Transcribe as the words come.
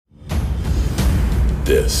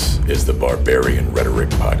This is the Barbarian Rhetoric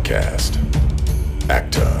Podcast.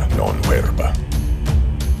 Acta non verba.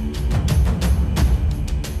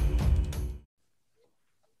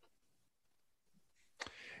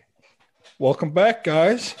 Welcome back,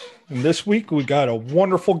 guys. And this week we got a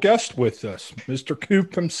wonderful guest with us, Mr.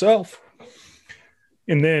 Coop himself.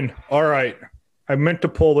 And then, all right, I meant to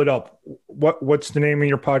pull it up. What's the name of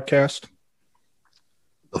your podcast?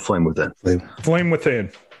 The Flame Within. Flame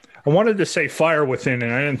Within. I wanted to say Fire Within,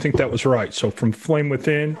 and I didn't think that was right. So from Flame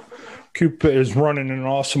Within, Coop is running an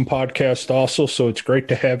awesome podcast also, so it's great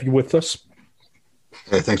to have you with us.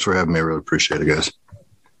 Hey, thanks for having me. I really appreciate it, guys.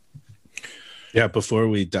 Yeah, before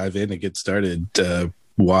we dive in and get started,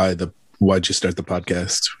 why'd you start the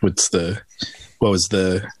podcast? What was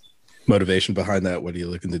the motivation behind that? What are you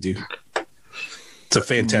looking to do? It's a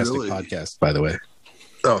fantastic podcast, by the way.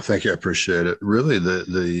 Oh, thank you. I appreciate it. Really,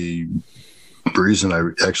 the reason I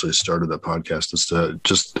actually started that podcast is to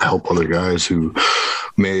just help other guys who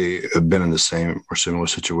may have been in the same or similar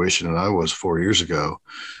situation than I was 4 years ago.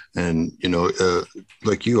 And,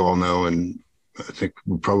 like you all know, and I think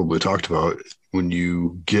we probably talked about, when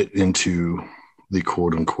you get into the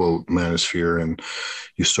quote unquote manosphere and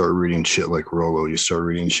you start reading shit like Rollo, you start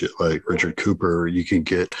reading shit like Richard Cooper,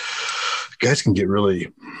 guys can get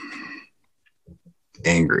really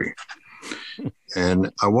angry.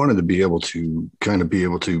 And I wanted to be able to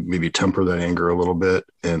maybe temper that anger a little bit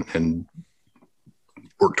and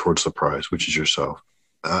work towards the prize, which is yourself.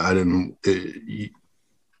 I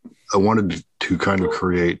wanted to kind of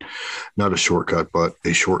create not a shortcut, but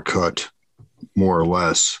a shortcut more or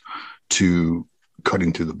less to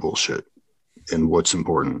cutting through the bullshit and what's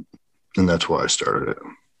important. And that's why I started it.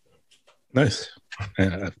 Nice.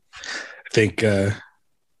 I think,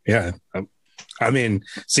 I mean,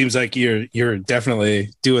 seems like you're definitely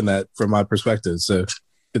doing that from my perspective. So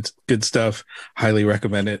it's good stuff. Highly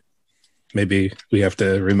recommend it. Maybe we have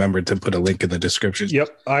to remember to put a link in the description.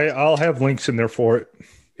 Yep. I'll have links in there for it.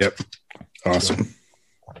 Yep. Awesome.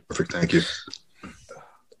 Perfect. Thank you.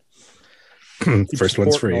 First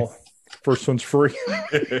one's free. First one's free.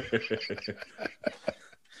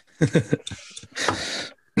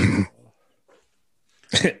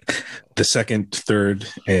 The second, third,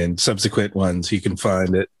 and subsequent ones you can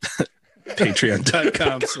find at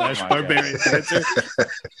patreon.com/barbarian dancer.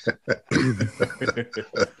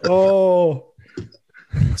 Oh.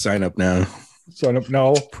 Sign up now.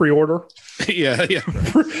 Pre-order. Yeah.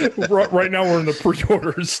 Right now we're in the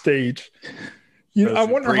pre-order stage. I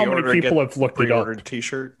wonder how many people have looked it up.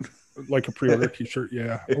 T-shirt, like a pre-order T-shirt.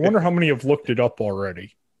 Yeah, I wonder how many have looked it up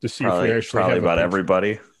already to see if we actually probably have about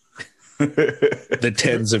everybody. The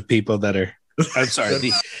tens of people that are. I'm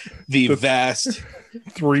sorry. The vast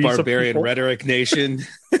Barbarian Rhetoric Nation.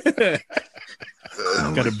 Got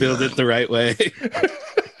to build it the right way.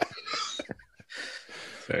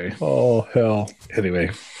 Sorry. Oh hell.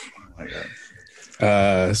 Anyway. Oh my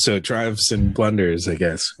God. So triumphs and blunders, I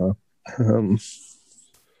guess. Huh?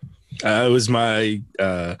 It was my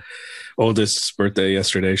oldest's birthday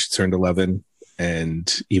yesterday. She turned 11, and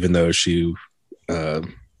even though she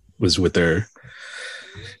was with their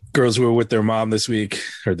girls who were with their mom this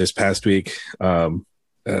past week, ended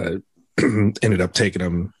up taking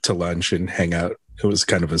them to lunch and hang out. It was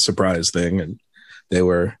kind of a surprise thing, and they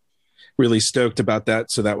were really stoked about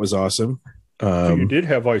that. So that was awesome. So you did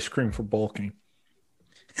have ice cream for bulking.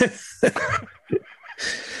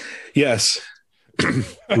 Yes,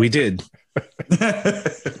 we did.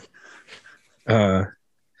 Gotta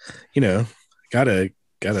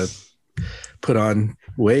put on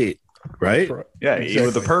weight, right? Yeah, eat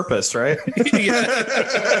with a purpose, right?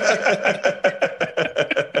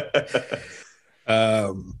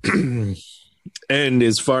 And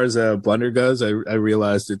as far as a blunder goes, I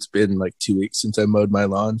realized it's been like 2 weeks since I mowed my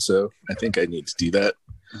lawn, so I think I need to do that.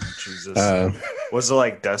 Oh, Jesus. Was it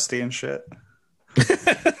like dusty and shit?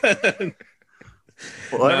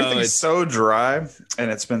 Well, everything's so dry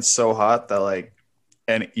and it's been so hot that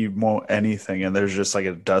and you mow anything and there's just like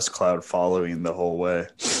a dust cloud following the whole way.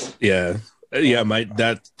 Yeah.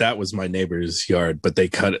 That was my neighbor's yard, but they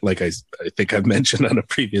cut it like I think I've mentioned on a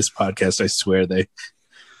previous podcast. I swear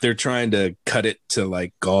they're trying to cut it to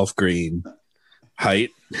like golf green height.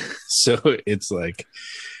 So it's like,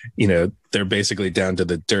 they're basically down to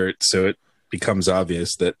the dirt. So it becomes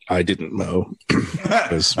obvious that I didn't mow.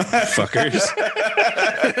 Those fuckers.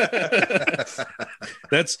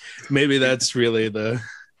 That's really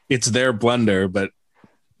it's their blunder, but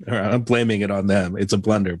I'm blaming it on them. It's a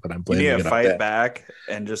blunder, but I'm blaming it on them. You need to fight back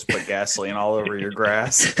and just put gasoline all over your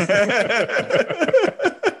grass.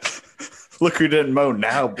 Look who didn't mow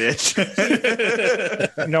now, bitch.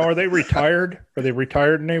 Now, are they retired? Are they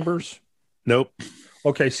retired neighbors? Nope.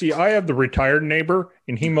 Okay, see, I have the retired neighbor,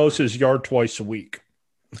 and he mows his yard twice a week,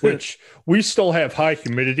 which we still have high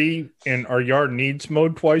humidity, and our yard needs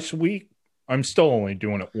mowed twice a week. I'm still only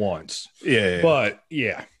doing it once. Yeah. But,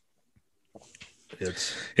 yeah.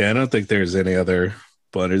 I don't think there's any other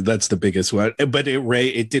butter. That's the biggest one. But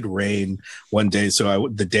it did rain one day, so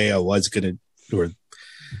the day I was going to, or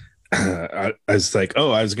I was like,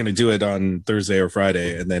 I was going to do it on Thursday or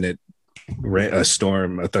Friday, and then a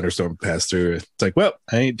thunderstorm passed through. It's like, well,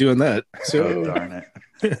 I ain't doing that. So darn it.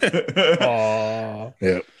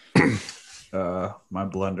 Yeah. My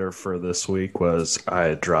blunder for this week was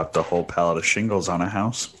I dropped a whole pallet of shingles on a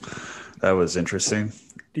house. That was interesting.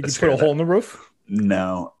 Did you put a hole in the roof?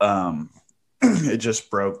 No. It just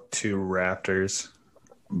broke 2 Raptors,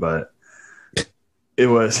 but it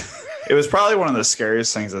was probably one of the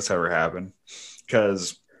scariest things that's ever happened,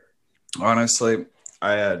 because honestly,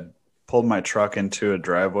 I had pulled my truck into a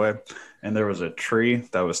driveway and there was a tree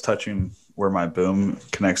that was touching where my boom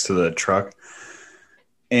connects to the truck,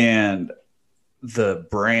 and the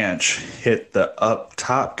branch hit the up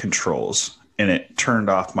top controls and it turned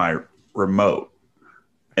off my remote,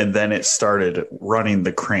 and then it started running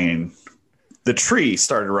the crane. The tree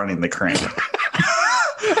started running the crane.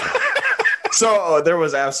 So there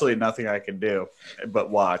was absolutely nothing I could do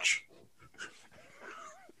but watch.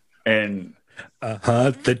 And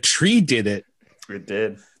the tree did it. It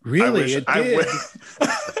did. Really? It did.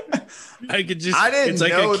 I could just. I didn't it's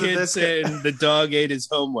like know a kid saying the dog ate his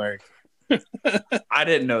homework. I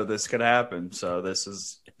didn't know this could happen. So this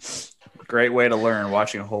is a great way to learn,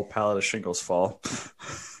 watching a whole pallet of shingles fall.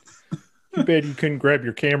 Too bad you couldn't grab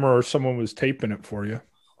your camera or someone was taping it for you.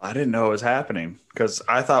 I didn't know it was happening, because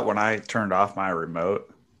I thought when I turned off my remote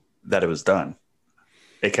that it was done.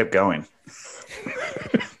 It kept going.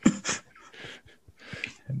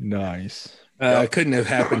 Nice. It couldn't have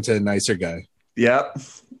happened to a nicer guy. Yep.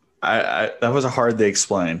 I that was a hard to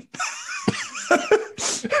explain.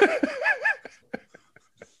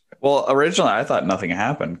 Well, originally I thought nothing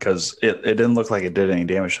happened because it didn't look like it did any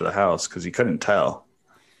damage to the house, because you couldn't tell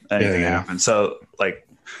anything happened. So like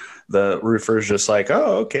the roofer's just like,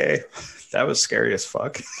 oh, okay. That was scary as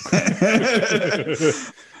fuck.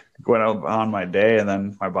 Went on my day, and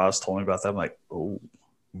then my boss told me about that. I'm like, oh,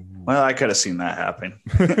 well, I could have seen that happen.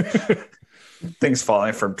 Things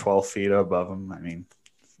falling from 12 feet above them. I mean,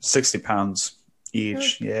 60 pounds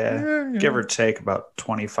each. Yeah. Give or take about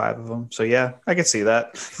 25 of them. So, yeah, I can see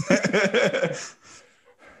that.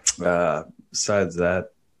 Besides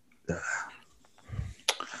that,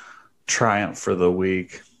 triumph for the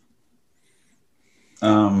week.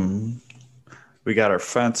 We got our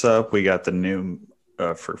fence up. We got the new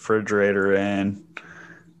refrigerator in.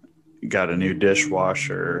 Got a new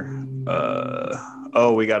dishwasher.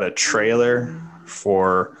 We got a trailer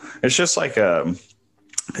for. It's just like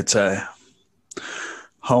it's a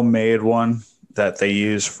homemade one that they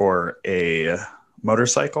use for a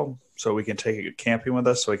motorcycle, so we can take it camping with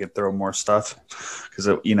us, so we can throw more stuff, because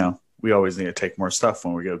we always need to take more stuff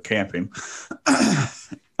when we go camping.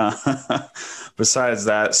 Besides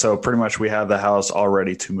that, so pretty much we have the house all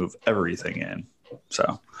ready to move everything in.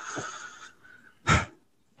 So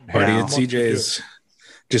party at CJ's.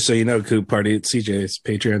 Just so you know, Coop, party at CJ's,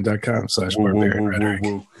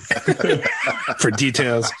 patreon.com/barbarian for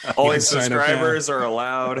details. Only subscribers are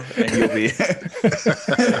allowed, and you'll be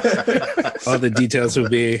all the details will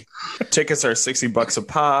be. Tickets are $60 a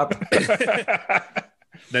pop.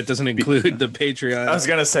 That doesn't include the Patreon. I was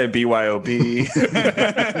gonna say BYOB.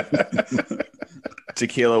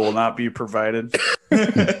 Tequila will not be provided.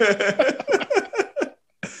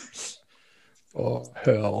 Oh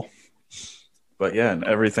hell! But yeah, and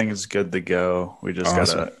everything is good to go. We just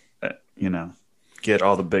gotta, get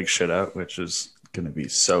all the big shit out, which is gonna be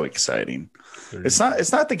so exciting. It's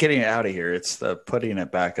not the getting it out of here. It's the putting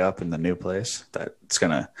it back up in the new place that's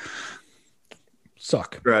gonna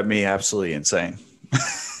suck. Drive me absolutely insane.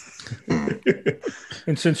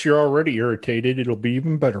 And since you're already irritated, it'll be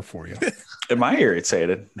even better for you. Am I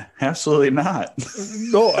irritated? Absolutely not.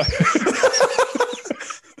 No.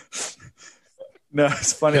 No,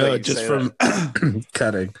 it's funny. No, just from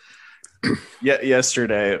cutting. Yeah,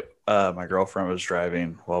 yesterday, my girlfriend was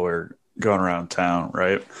driving while we were going around town,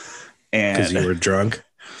 right? And because you were drunk?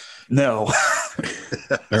 No.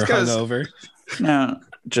 Or hungover? No,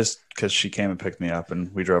 just because she came and picked me up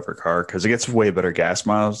and we drove her car, because it gets way better gas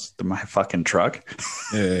miles than my fucking truck.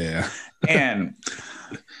 Yeah. And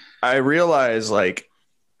I realized, like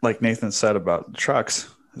Nathan said about trucks,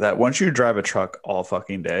 that once you drive a truck all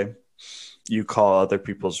fucking day, you call other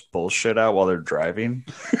people's bullshit out while they're driving,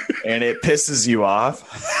 and it pisses you off.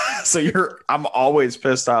 So I'm always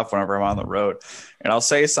pissed off whenever I'm on the road, and I'll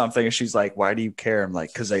say something, and she's like, "Why do you care?" I'm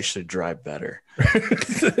like, "Because they should drive better."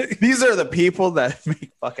 These are the people that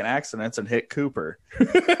make fucking accidents and hit Cooper.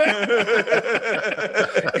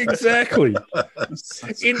 Exactly.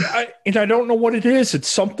 And I don't know what it is. It's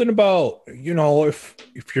something about,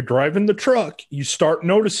 if you're driving the truck, you start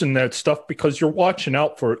noticing that stuff because you're watching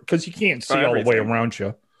out for it, because you can't see all the way around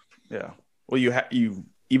you. Yeah. Well, you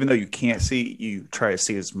even though you can't see, you try to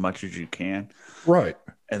see as much as you can. Right.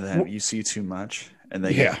 And then you see too much, and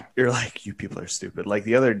then you're like, you people are stupid. Like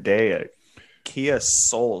the other day, a Kia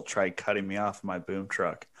Soul tried cutting me off my boom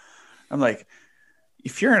truck. I'm like,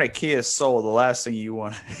 if you're in a Kia Soul, the last thing you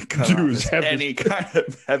want to cut off is any kind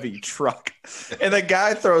of heavy truck. And the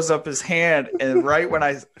guy throws up his hand, and right when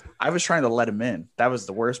I was trying to let him in, that was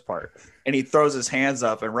the worst part. And he throws his hands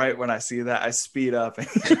up, and right when I see that, I speed up, and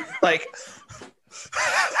like,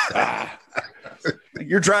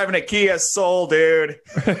 you're driving a Kia Soul, dude.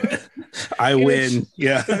 I win.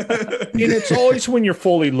 Yeah. And it's always when you're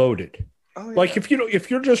fully loaded. Oh, yeah. Like if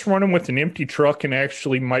you're just running with an empty truck and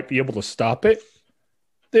actually might be able to stop it,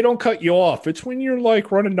 they don't cut you off. It's when you're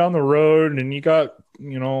like running down the road and you got,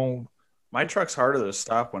 my truck's harder to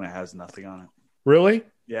stop when it has nothing on it. Really?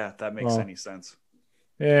 Yeah, if that makes any sense.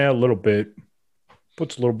 Yeah, a little bit.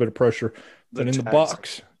 Puts a little bit of pressure. But in the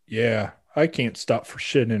box, yeah, I can't stop for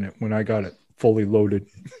shit in it when I got it fully loaded.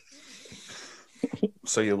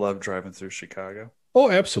 So you love driving through Chicago? Oh,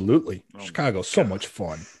 absolutely. Chicago's so much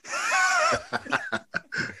fun.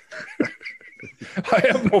 I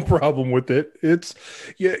have no problem with it. It's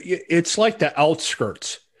like the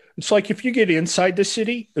outskirts. It's like if you get inside the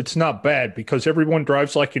city, it's not bad because everyone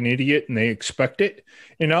drives like an idiot and they expect it.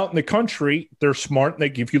 And out in the country, they're smart and they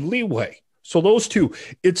give you leeway. So those two,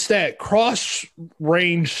 it's that cross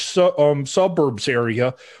range suburbs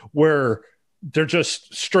area where they're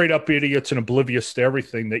just straight up idiots and oblivious to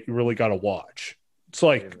everything that you really got to watch. It's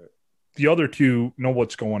like the other two know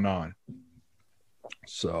what's going on.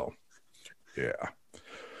 So, yeah.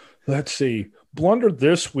 Let's see. Blunder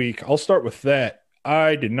this week. I'll start with that.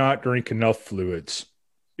 I did not drink enough fluids.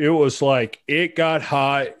 It was like it got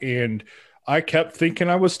hot and I kept thinking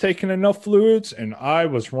I was taking enough fluids and I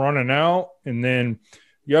was running out. And then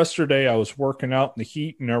yesterday I was working out in the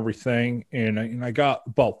heat and everything. And I got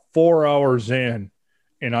about 4 hours in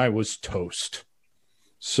and I was toast.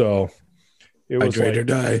 So it was hydrate or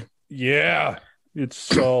die. Yeah. It's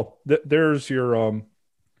so there's your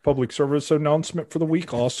public service announcement for the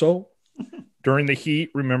week. Also, during the heat,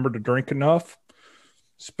 remember to drink enough,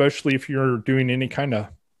 especially if you're doing any kind of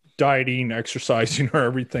dieting, exercising, or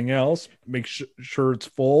everything else. Make sure it's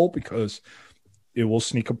full because it will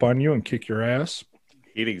sneak up on you and kick your ass.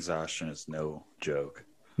 Heat exhaustion is no joke.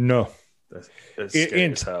 No. That's scary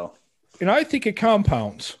as hell. And I think it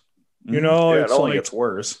compounds. It only gets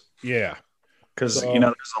worse. Yeah. Because,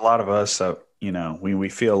 there's a lot of us that, we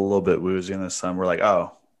feel a little bit woozy in the sun. We're like,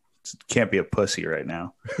 oh, can't be a pussy right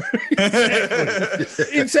now.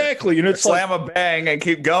 Exactly. And it's slam a bang and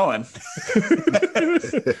keep going.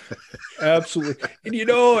 Absolutely. And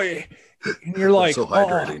you're like, so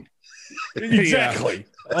hydrating. Exactly.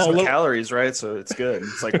 Some calories, right? So it's good.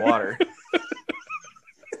 It's like water.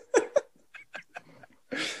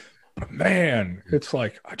 Man, it's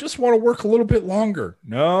like, I just want to work a little bit longer.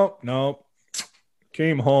 No.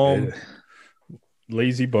 Came home,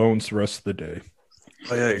 lazy bones the rest of the day.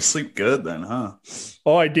 Oh, yeah, you sleep good then, huh?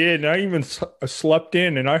 Oh, I did. And I even slept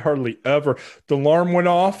in, and I hardly ever. The alarm went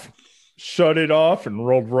off, shut it off, and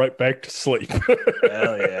rolled right back to sleep.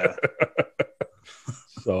 Hell yeah.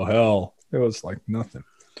 So, hell, it was like nothing.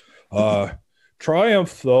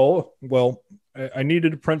 Triumph, though, well, I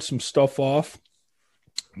needed to print some stuff off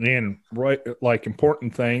and write, like,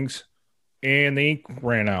 important things, and the ink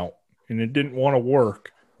ran out, and it didn't want to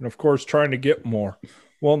work. And, of course, trying to get more.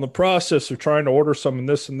 Well, in the process of trying to order some and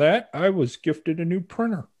this and that, I was gifted a new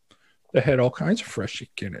printer that had all kinds of fresh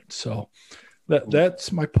ink in it. So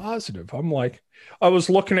that's my positive. I'm like, I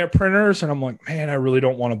was looking at printers and I'm like, man, I really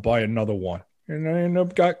don't want to buy another one. And I ended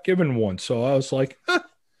up got given one. So I was like,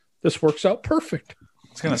 this works out perfect. I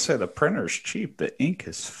was going to say the printer's cheap. The ink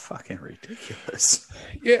is fucking ridiculous.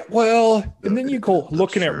 Yeah, well, and then you go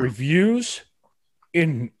looking at reviews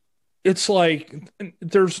and it's like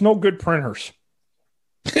there's no good printers.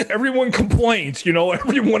 Everyone complains,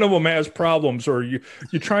 every one of them has problems, or you're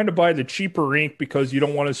trying to buy the cheaper ink because you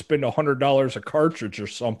don't want to spend $100 a cartridge or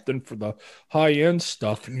something for the high end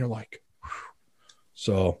stuff. And you're like, whew.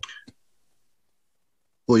 So.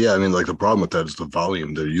 Well, yeah, I mean, like the problem with that is the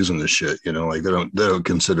volume they're using this shit, like they don't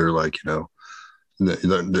consider like,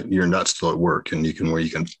 you're not still at work, and you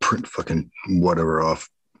can print fucking whatever off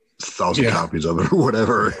 1,000 copies of it or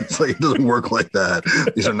whatever. It's like, it doesn't work like that.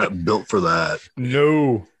 These are not built for that.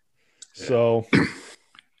 No. So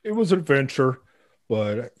it was an adventure,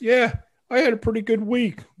 but yeah, I had a pretty good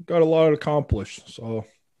week. Got a lot accomplished, so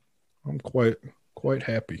I'm quite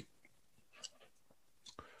happy.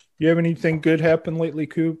 You have anything good happen lately,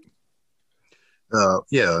 Coop?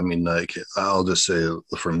 Yeah, I mean, like, I'll just say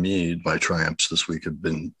for me, my triumphs this week have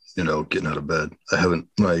been, getting out of bed. I haven't,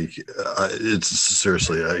 it's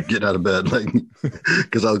seriously, getting out of bed, like,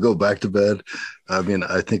 because I'll go back to bed. I mean,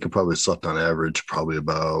 I think I probably slept on average probably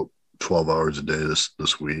about 12 hours a day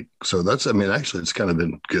this week. So that's, I mean, actually, it's kind of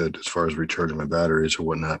been good as far as recharging my batteries or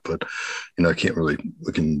whatnot. But, I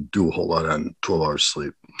we can do a whole lot on 12 hours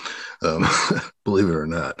sleep, believe it or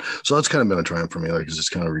not. So that's kind of been a triumph for me, like, it's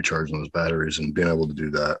just kind of recharging those batteries and being able to do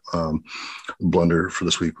that. Blunder for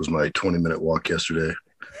this week was my 20-minute walk yesterday.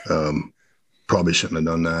 Probably shouldn't have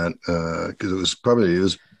done that because it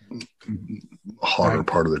was a hotter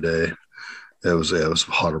part of the day. It was a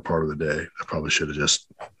hotter part of the day. I probably should have just,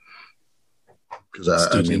 because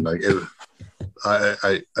I mean, like,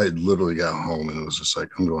 I literally got home and it was just like,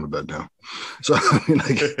 I'm going to bed now. So I mean,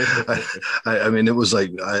 like, I mean, it was like,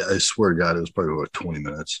 I swear to God, it was probably about 20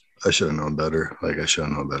 minutes. I should have known better. Like, I should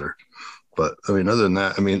have known better. But I mean, other than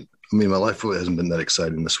that, I mean, my life really hasn't been that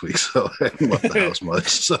exciting this week, so I haven't left the house much.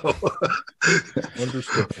 So,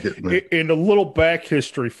 understood. In a little back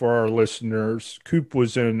history for our listeners, Coop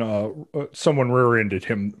was in someone rear-ended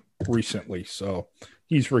him recently, so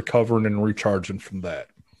he's recovering and recharging from that.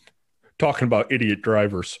 Talking about idiot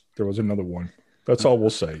drivers, there was another one. That's all we'll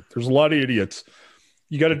say. There's a lot of idiots.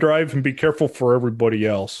 You got to drive and be careful for everybody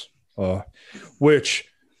else. Which,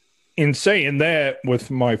 in saying that, with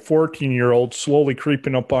my 14-year-old slowly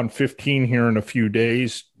creeping up on 15 here in a few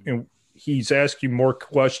days, and he's asking more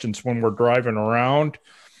questions when we're driving around.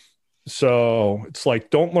 So it's like,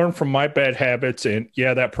 don't learn from my bad habits. And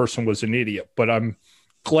yeah, that person was an idiot, but I'm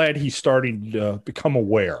glad he's starting to become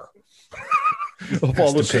aware of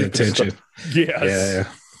all this pay attention. Yes.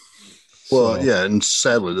 Yeah. Well, yeah, and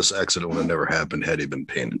sadly, this accident would have never happened had he been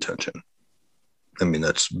paying attention. I mean,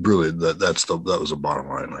 that's really that was the bottom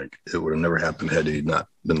line. Like, it would have never happened had he not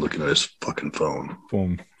been looking at his fucking phone.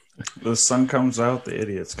 Boom. The sun comes out, the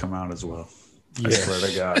idiots come out as well. I swear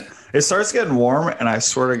to God. It starts getting warm, and I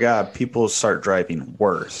swear to God, people start driving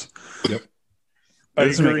worse. Yep. It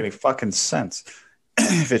doesn't make any fucking sense.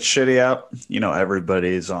 If it's shitty out,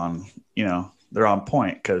 everybody's on, they're on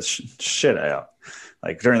point because shit out.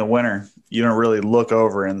 Like, during the winter, you don't really look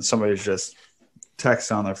over and somebody's just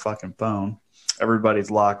texting on their fucking phone. Everybody's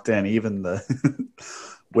locked in, even the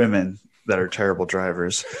women that are terrible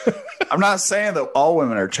drivers. I'm not saying that all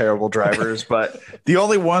women are terrible drivers, but the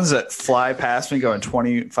only ones that fly past me going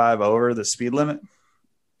 25 over the speed limit,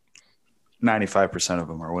 95% of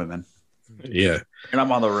them are women. Yeah. And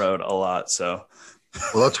I'm on the road a lot, so.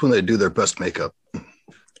 Well, that's when they do their best makeup.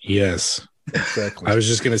 Yes. Exactly. I was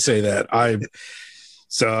just going to say that. I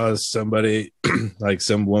saw somebody, like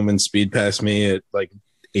some woman speed past me at like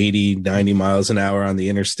 80, 90 miles an hour on the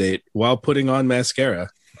interstate while putting on mascara.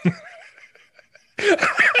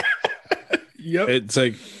 Yep. It's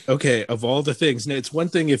like, okay, of all the things, and it's one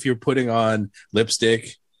thing if you're putting on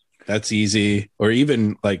lipstick, that's easy, or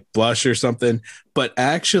even like blush or something, but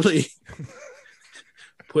actually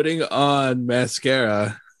putting on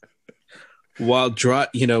mascara while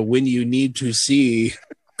when you need to see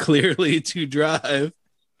clearly to drive.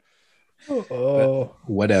 Oh,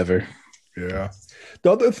 whatever. Yeah.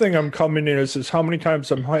 The other thing I'm coming in is how many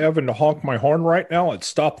times I'm having to honk my horn right now at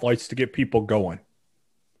stoplights to get people going.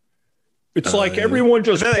 It's like everyone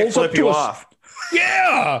just pulls up to off.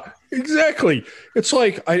 Yeah, exactly. It's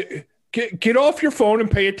like, get off your phone and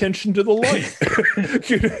pay attention to the light.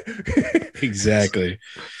 Exactly.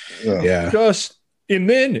 Yeah. And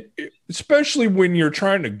then, especially when you're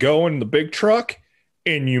trying to go in the big truck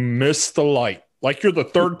and you miss the light, like you're the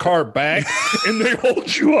third car back and they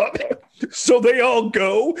hold you up. So they all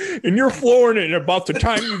go and you're flooring it. And about the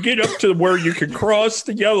time you get up to where you can cross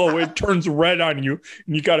the yellow, it turns red on you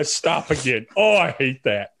and you got to stop again. Oh, I hate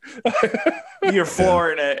that. You're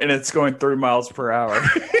flooring it and it's going 3 miles per hour.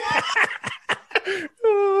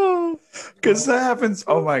 Because that happens.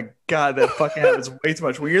 Oh my God, that fucking happens way too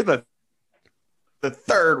much. When you're the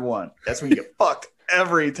third one, that's when you get fucked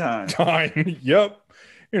every time. Yep.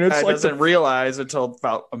 And it's like doesn't realize until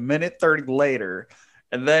about a minute 30 later.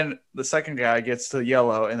 And then the second guy gets to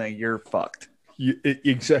yellow, and then you're fucked.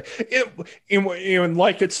 Exactly. And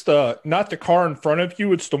like it's not the car in front of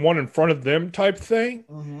you, it's the one in front of them type thing.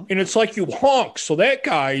 Mhm. And it's like you honk. So that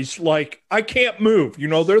guy's like, I can't move.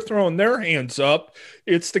 They're throwing their hands up.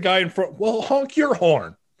 It's the guy in front. Well, honk your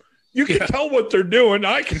horn. You can tell what they're doing.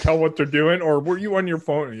 I can tell what they're doing. Or were you on your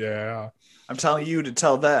phone? Yeah. I'm telling you to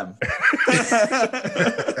tell them.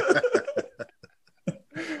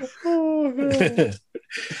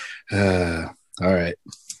 All right.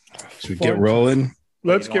 Should we get rolling?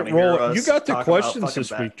 Let's You get wanna hear rolling. us You got the talk about questions fucking this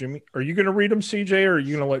bat- week, Jimmy. Are you going to read them, CJ, or are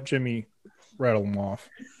you going to let Jimmy rattle them off?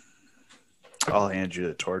 I'll hand you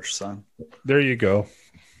the torch, son. There you go.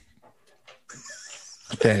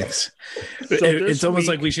 Thanks. this It's almost week-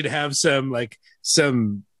 like we should have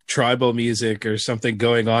some tribal music or something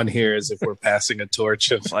going on here as if we're passing a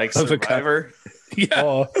torch of Like of a Survivor.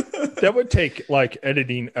 yeah. That would take like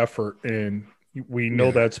editing effort, and we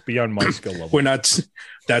know that's beyond my skill level. We're not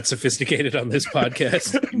that sophisticated on this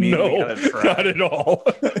podcast. You mean we No, gotta try? not at all.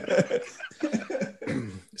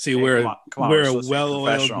 See, Hey, we're come on, we're a supposed to be well-oiled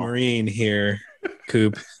professional. Marine here,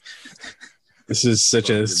 Coop. This is such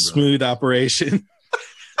a smooth operation.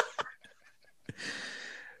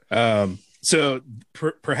 So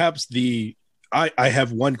perhaps I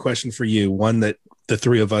have one question for you, one that the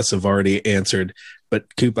three of us have already answered,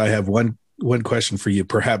 but Coop, I have one question for you,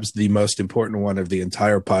 perhaps the most important one of the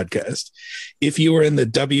entire podcast. If you were in the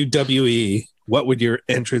WWE, what would your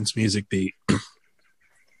entrance music be?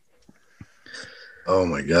 Oh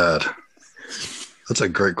my God. That's a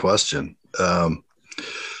great question. Probably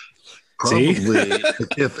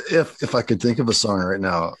if I could think of a song right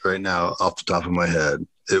now off the top of my head,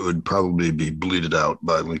 it would probably be Bleed It Out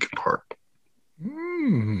by Linkin Park.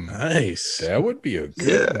 Nice. That would be a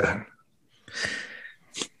good one.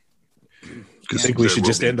 I think we should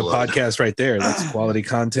just end the podcast right there. That's quality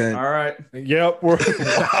content. All right. Yep.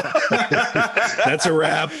 That's a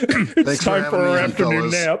wrap. It's time for our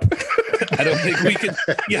afternoon nap. I don't think we can.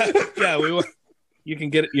 Yeah. We will. You can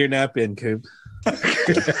get your nap in, Coop.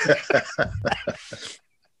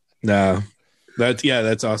 No,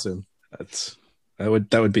 that's awesome. That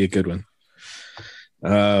would be a good one.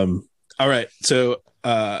 All right. So,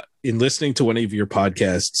 in listening to one of your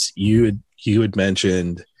podcasts, you had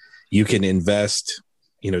mentioned you can invest,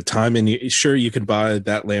 time in. Sure, you can buy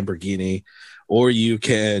that Lamborghini, or you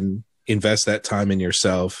can invest that time in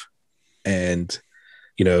yourself, and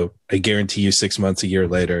I guarantee you 6 months, a year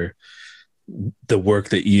later, the work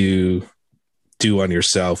that you do on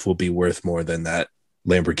yourself will be worth more than that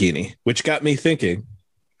Lamborghini, which got me thinking.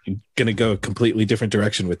 I'm going to go a completely different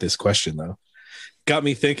direction with this question, though. Got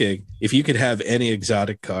me thinking, if you could have any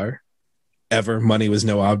exotic car ever, money was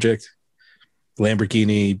no object,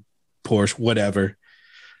 Lamborghini, Porsche, whatever,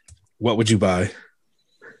 what would you buy?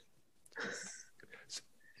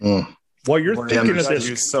 While you're We're thinking gonna of judge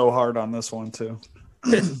you this, so hard on this one too.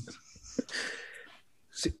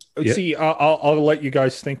 see, I'll let you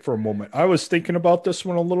guys think for a moment. I was thinking about this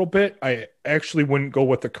one a little bit. I actually wouldn't go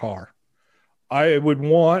with a car. I would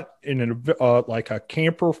want like a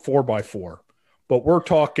camper 4x4, but we're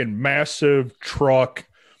talking massive truck,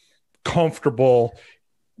 comfortable,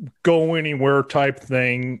 go anywhere type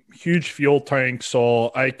thing, huge fuel tank,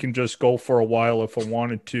 so I can just go for a while if I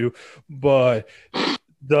wanted to. But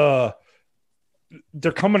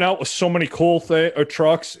they're coming out with so many cool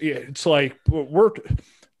trucks. It's like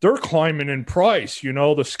they're climbing in price.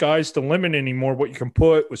 The sky's the limit anymore. What you can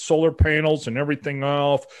put with solar panels and everything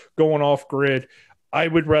going off grid. I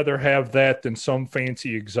would rather have that than some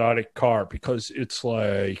fancy exotic car, because it's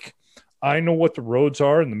like, I know what the roads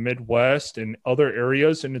are in the Midwest and other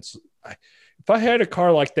areas. And if I had a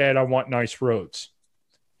car like that, I want nice roads.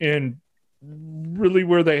 And really,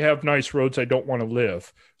 where they have nice roads, I don't want to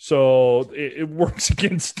live. So it works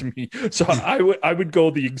against me. So I would go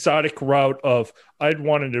the exotic route of, I'd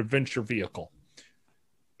want an adventure vehicle.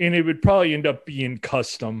 And it would probably end up being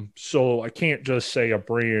custom. So I can't just say a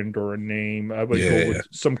brand or a name. I would go with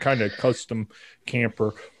some kind of custom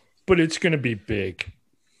camper, but it's going to be big.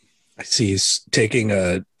 I see he's taking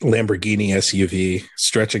a Lamborghini SUV,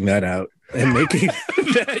 stretching that out and making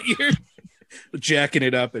that your, jacking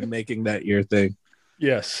it up and making that your thing.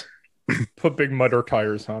 Yes. Put big mudder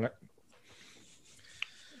tires on it.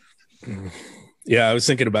 Yeah, I was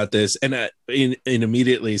thinking about this, and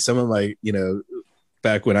immediately some of my,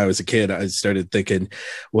 back when I was a kid, I started thinking,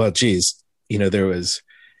 well, geez, there was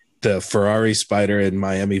the Ferrari Spider in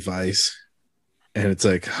Miami Vice, and it's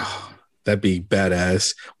like, oh, that'd be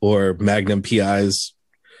badass. Or Magnum PI's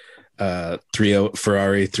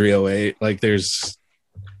Ferrari 308. Like, there's,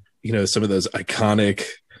 some of those iconic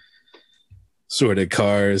sort of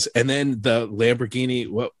cars. And then the Lamborghini,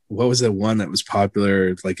 what was the one that was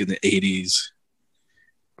popular like in the 80s,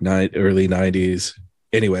 early 90s?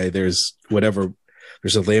 Anyway, there's a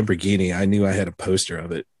Lamborghini. I knew I had a poster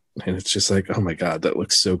of it. And it's just like, oh my God, that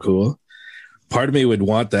looks so cool. Part of me would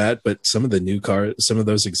want that, but some of the new cars, some of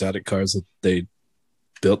those exotic cars that they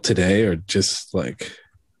built today are just like,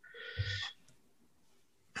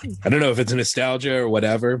 I don't know if it's nostalgia or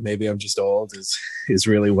whatever. Maybe I'm just old is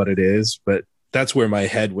really what it is. But that's where my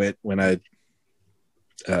head went when I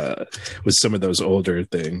with some of those older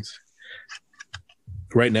things.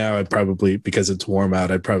 Right now, I'd probably, because it's warm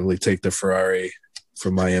out, I'd probably take the Ferrari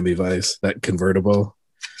from Miami Vice, that convertible,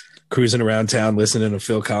 cruising around town listening to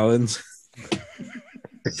Phil Collins.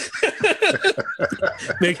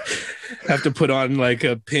 Have to put on like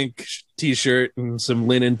a pink t-shirt and some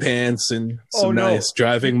linen pants and some nice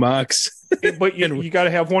driving mocks. But you got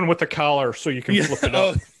to have one with a collar so you can flip it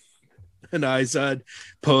up. An Izod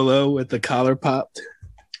polo with the collar popped.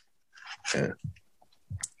 Yeah.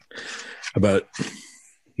 How about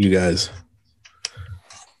you guys?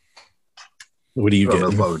 What do you get?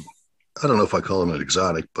 I don't know if I call them an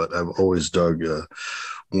exotic, but I've always dug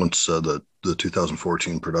once the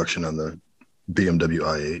 2014 production on the BMW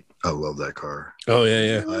i8. I love that car. Oh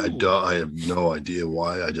yeah. I have no idea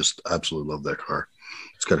why. I just absolutely love that car.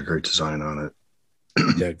 It's got a great design on it.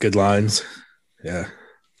 Yeah, good lines. Yeah.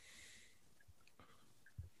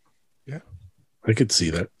 Yeah. I could see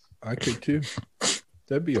that. I could too.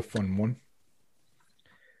 That'd be a fun one.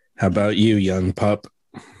 How about you, young pup?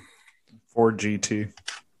 Ford GT.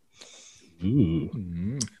 Ooh.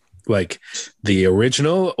 Mm-hmm. Like the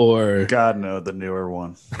original or? God, no, the newer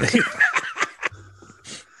one.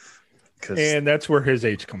 And that's where his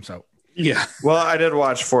age comes out. Yeah. Well, I did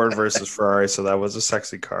watch Ford versus Ferrari, so that was a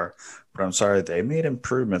sexy car. But I'm sorry, they made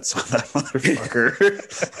improvements on that motherfucker.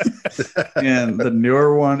 And the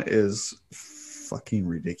newer one is fucking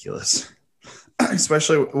ridiculous.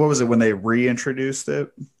 Especially, what was it, when they reintroduced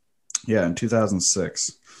it? Yeah, in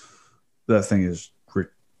 2006. That thing is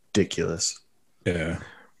ridiculous. Yeah.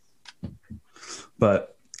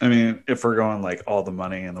 But, I mean, if we're going like all the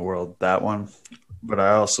money in the world, that one. But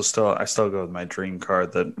I still go with my dream car,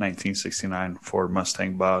 the 1969 Ford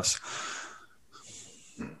Mustang Boss.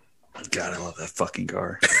 God, I love that fucking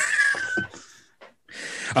car.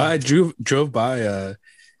 I drove by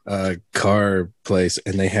a car place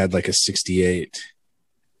and they had like a 68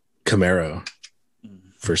 Camaro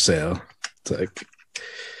for sale. It's like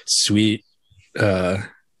sweet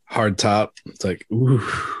hard top. It's like, ooh,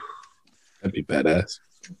 that'd be badass.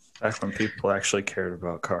 Back when people actually cared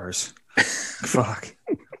about cars. Fuck.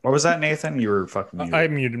 What was that, Nathan? You were fucking muted. I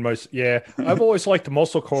muted myself. Yeah. I've always liked the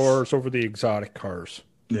muscle cars over the exotic cars.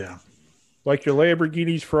 Yeah. Like your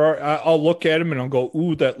Lamborghinis, Ferrari. I'll look at them and I'll go,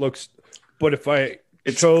 ooh, that looks. But if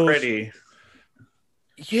it's pretty.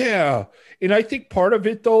 Yeah. And I think part of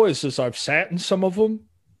it, though, is I've sat in some of them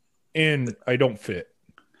and I don't fit.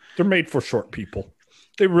 They're made for short people.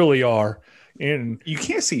 They really are. And you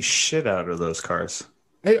can't see shit out of those cars.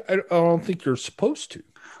 I don't think you're supposed to.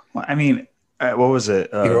 Well, I mean, what was it?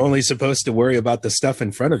 You're only supposed to worry about the stuff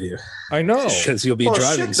in front of you. I know. Because you'll be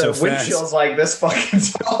driving so fast. The windshield's like this fucking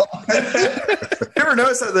tall. You ever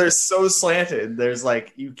notice that they're so slanted? There's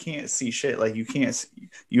like, you can't see shit. Like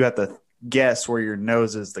you have to guess where your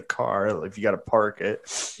nose is the car if you got to park it.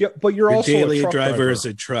 Yeah, but your also daily a truck driver is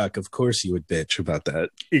a truck. Of course you would bitch about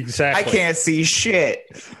that. Exactly. I can't see shit.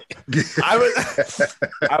 I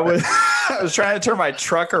was trying to turn my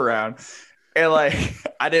truck around and like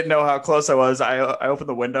I didn't know how close I was. I opened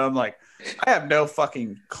the window. I'm like, I have no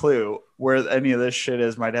fucking clue where any of this shit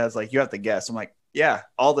is. My dad's like, you have to guess. I'm like, yeah,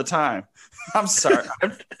 all the time. I'm sorry.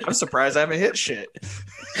 I'm surprised I haven't hit shit.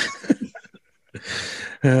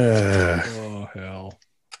 Oh hell.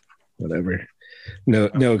 Whatever.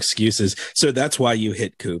 No excuses. So that's why you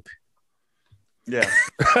hit Coop. Yeah.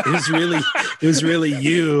 It was really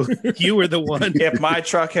you. You were the one. If my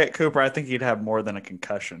truck hit Cooper, I think he'd have more than a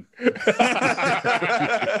concussion.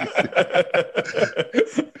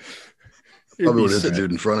 Probably would hit the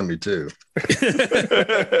dude in front of me too.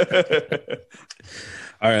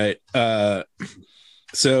 All right.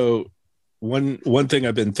 So one thing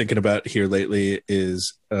I've been thinking about here lately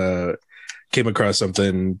is came across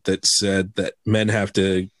something that said that men have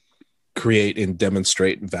to create and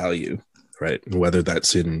demonstrate value, right? And whether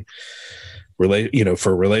that's in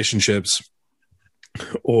for relationships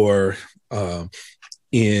or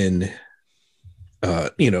in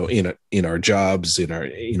our jobs,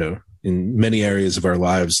 in many areas of our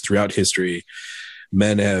lives throughout history,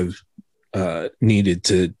 men have needed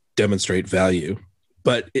to demonstrate value.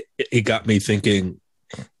 But it got me thinking,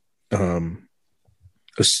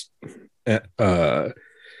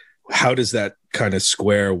 how does that kind of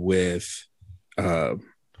square with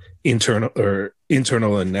internal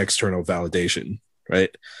and external validation,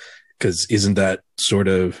 right? Because isn't that sort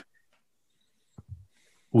of,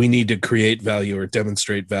 we need to create value or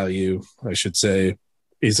demonstrate value, I should say.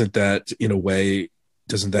 Isn't that, in a way,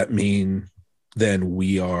 doesn't that mean then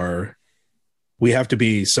we have to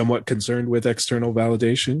be somewhat concerned with external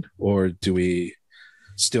validation, or do we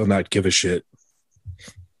still not give a shit?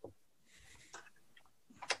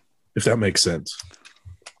 If that makes sense.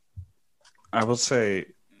 I will say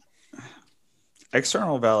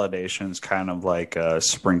external validation is kind of like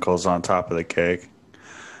sprinkles on top of the cake,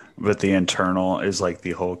 but the internal is like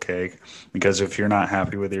the whole cake. Because if you're not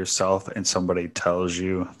happy with yourself and somebody tells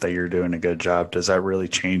you that you're doing a good job, does that really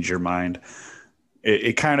change your mind?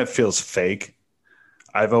 It kind of feels fake,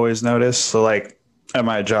 I've always noticed. So like at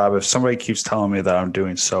my job, if somebody keeps telling me that I'm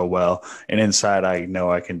doing so well and inside I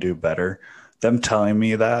know I can do better, them telling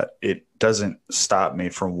me that, it doesn't stop me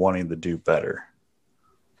from wanting to do better.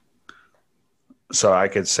 So I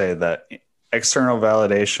could say that external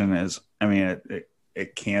validation is, I mean,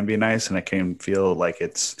 it can be nice and it can feel like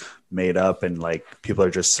it's made up and like people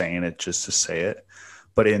are just saying it just to say it.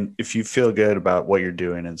 But if you feel good about what you're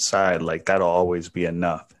doing inside, like that'll always be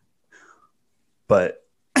enough. But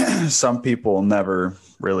some people never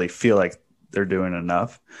really feel like they're doing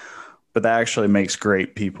enough. But that actually makes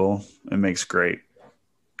great people. It makes great.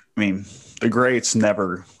 I mean, the greats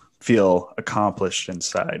never feel accomplished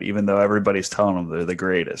inside, even though everybody's telling them they're the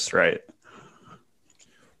greatest, right?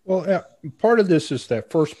 Well, part of this is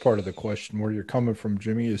that first part of the question where you're coming from,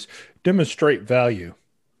 Jimmy, is demonstrate value.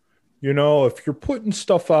 You know, if you're putting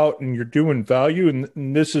stuff out and you're doing value,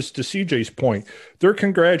 and this is to CJ's point, they're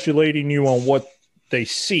congratulating you on what they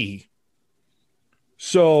see.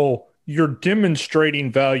 So you're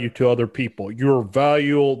demonstrating value to other people. You're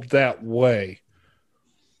valuable that way.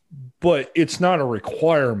 But it's not a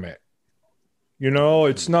requirement. You know,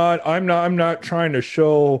 it's not, I'm not trying to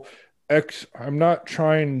show I'm not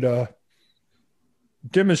trying to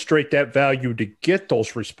demonstrate that value to get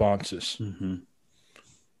those responses. Mm-hmm.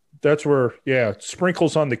 That's where,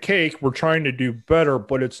 sprinkles on the cake. We're trying to do better,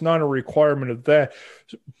 but it's not a requirement of that.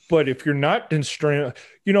 But if you're not demonstrating,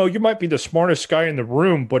 you know, you might be the smartest guy in the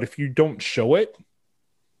room, but if you don't show it,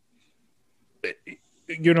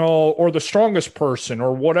 you know, or the strongest person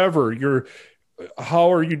or whatever,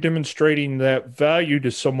 how are you demonstrating that value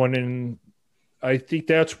to someone? And I think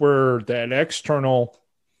that's where that external,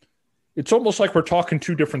 it's almost like we're talking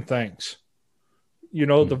two different things. You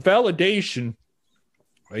know, the validation,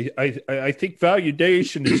 I think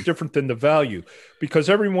validation is different than the value, because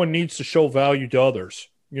everyone needs to show value to others.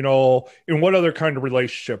 You know, in what other kind of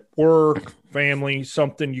relationship, work, family,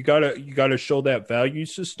 something, you gotta show that value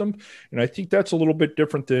system. And I think that's a little bit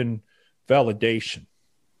different than validation.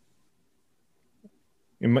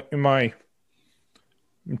 I'm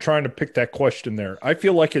trying to pick that question there. I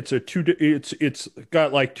feel like it's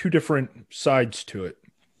got like two different sides to it.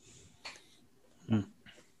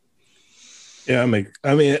 Yeah,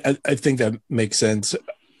 I think that makes sense.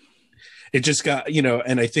 It just got, you know,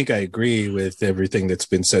 and I think I agree with everything that's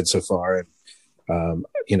been said so far. And,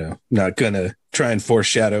 you know, not going to try and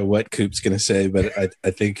foreshadow what Coop's going to say, but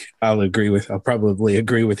I think I'll probably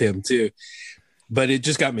agree with him too. But it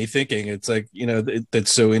just got me thinking. It's like, you know,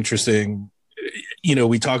 that's so interesting. You know,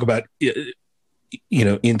 we talk about, you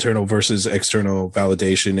know, internal versus external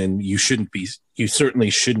validation, and you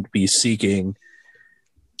certainly shouldn't be seeking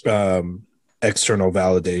external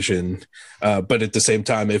validation. But at the same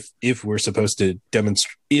time, if we're supposed to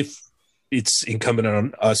demonstrate, if it's incumbent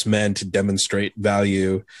on us men to demonstrate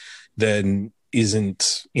value, then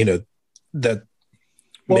isn't, you know, that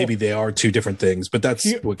maybe they are two different things, but that's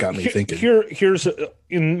what got me thinking.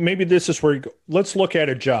 Maybe this is where let's look at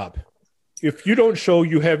a job. If you don't show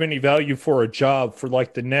you have any value for a job, for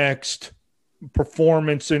like the next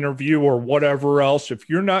performance interview or whatever else, if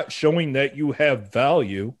you're not showing that you have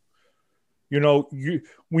value, you know,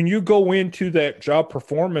 when you go into that job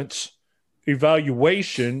performance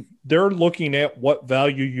evaluation, they're looking at what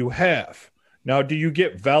value you have. Now, do you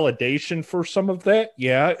get validation for some of that?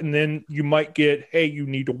 Yeah. And then you might get, hey, you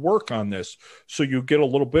need to work on this. So you get a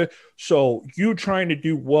little bit. So you trying to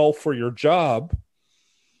do well for your job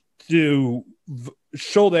to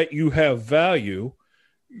show that you have value,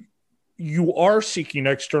 you are seeking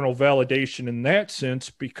external validation in that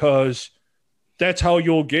sense, because that's how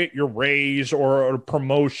you'll get your raise or a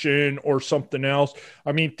promotion or something else.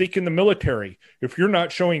 I mean, think in the military. If you're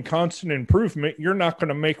not showing constant improvement, you're not going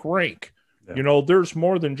to make rank. Yeah. You know, there's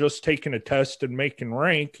more than just taking a test and making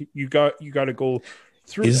rank. You got to go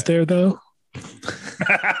through. Is there though?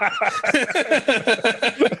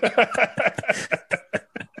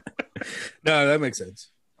 No, that makes sense.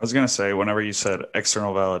 I was going to say, whenever you said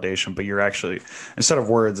external validation, but you're actually, instead of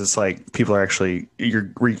words, it's like people are actually,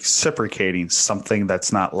 you're reciprocating something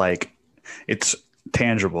that's not like, it's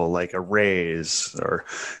tangible, like a raise, or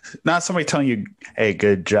not somebody telling you, hey,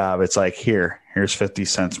 good job. It's like, here's 50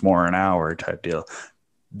 cents more an hour type deal.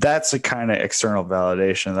 That's the kind of external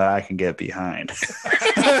validation that I can get behind.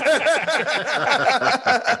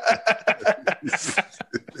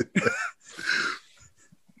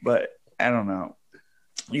 But I don't know.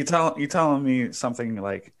 You telling me something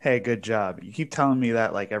like, hey, good job. You keep telling me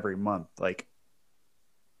that like every month. Like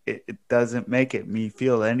it doesn't make me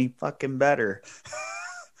feel any fucking better.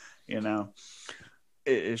 You know?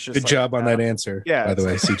 It's just good job on that answer. Yeah. By the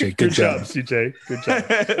way, CJ, good job. CJ. Good job.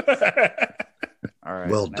 All right.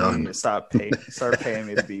 Well done. Start paying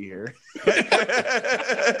me to be here.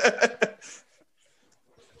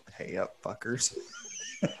 Pay up, fuckers.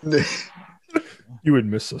 You would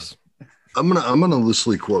miss us. I'm gonna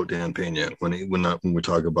loosely quote Dan Pena when we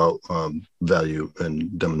talk about value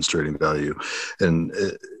and demonstrating value, and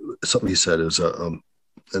something he said is and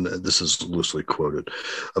this is loosely quoted: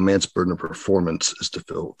 a man's burden of performance is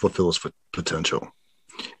to fulfill his potential.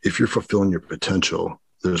 If you're fulfilling your potential,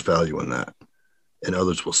 there's value in that, and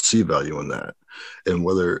others will see value in that. And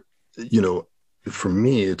whether, for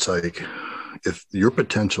me, it's like, if your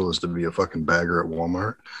potential is to be a fucking bagger at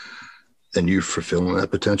Walmart and you fulfilling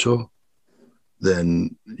that potential,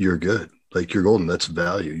 then you're good. Like, you're golden. That's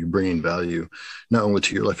value. You're bringing value not only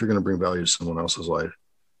to your life, you're going to bring value to someone else's life.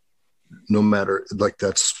 No matter, like,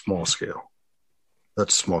 that's small scale.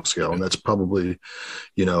 That's small scale. And that's probably,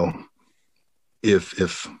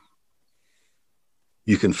 if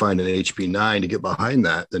you can find an HP9 to get behind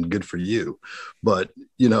that, then good for you. But,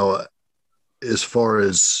 as far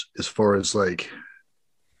as like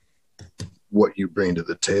what you bring to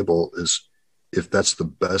the table is, if that's the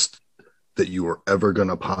best that you are ever going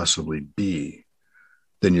to possibly be,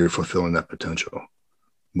 then you're fulfilling that potential.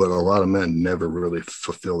 But a lot of men never really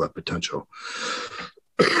fulfill that potential,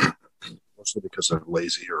 mostly because they're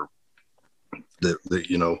lazy, or that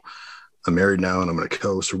I'm married now and I'm going to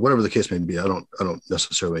coast, or whatever the case may be. I don't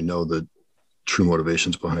necessarily know the true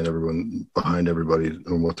motivations behind everybody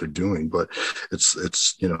and what they're doing, but it's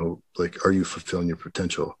like, are you fulfilling your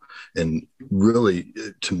potential? And really,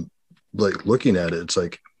 to like looking at it, it's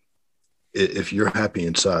like, if you're happy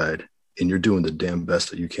inside and you're doing the damn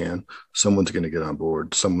best that you can, someone's going to get on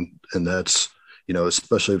board. And that's,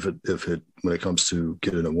 especially if it when it comes to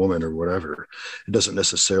getting a woman or whatever, it doesn't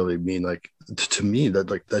necessarily mean, like, to me, that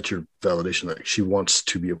like that's your validation. Like, she wants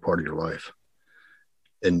to be a part of your life,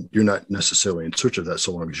 and you're not necessarily in search of that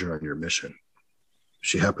so long as you're on your mission.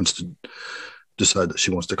 She happens to decide that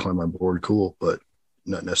she wants to climb on board, cool, but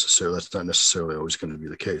not necessarily. That's not necessarily always going to be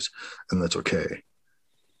the case, and that's okay.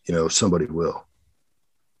 Somebody will.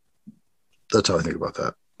 That's how I think about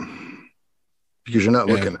that. Because you're not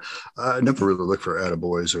looking, I never really look for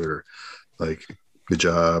attaboys or like good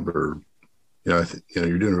job, or, you're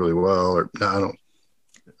doing really well, or no, I don't.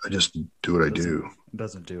 I just do what I do. It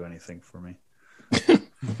doesn't do anything for me.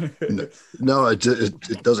 No, it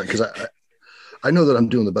doesn't, because I know that I'm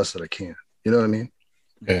doing the best that I can. You know what I mean?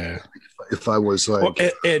 Yeah. If I was like,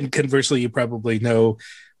 and conversely, you probably know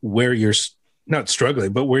where you're not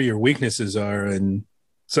struggling, but where your weaknesses are, and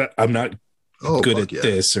so I'm not good at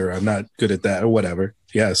this, or I'm not good at that, or whatever.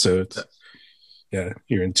 Yeah, so it's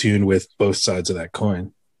you're in tune with both sides of that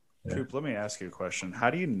coin. Yeah. Coop, let me ask you a question.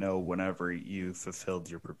 How do you know whenever you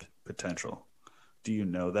fulfilled your potential? Do you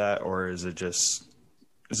know that, or is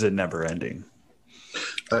it never ending?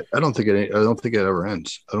 I don't think it ever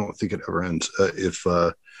ends. I don't think it ever ends.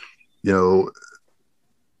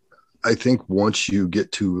 I think once you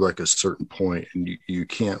get to like a certain point, and you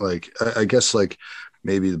can't, like, I guess, like,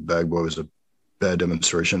 maybe the bag boy was a bad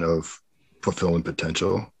demonstration of fulfilling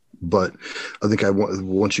potential, but I think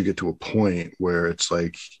once you get to a point where it's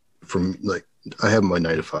like, from like, I have my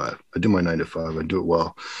 9 to 5, I do my 9 to 5, I do it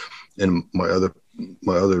well, and my other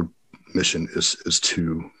mission is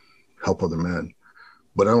to help other men.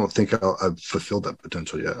 But I don't think I've fulfilled that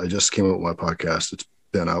potential yet. I just came out with my podcast. It's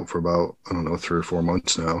been out for about, 3 or 4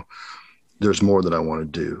 months now. There's more that I want to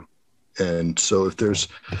do. And so if there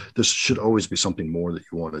should always be something more that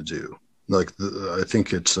you want to do. Like, I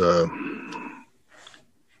think it's,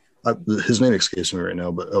 his name escapes me right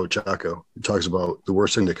now, but Chaco. He talks about the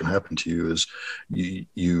worst thing that can happen to you is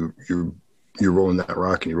you're rolling that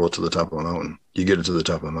rock and you roll it to the top of the mountain. You get it to the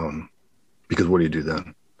top of the mountain, because what do you do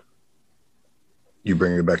then? you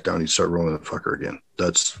bring it back down, you start rolling the fucker again.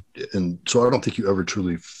 And so I don't think you ever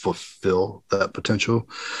truly fulfill that potential.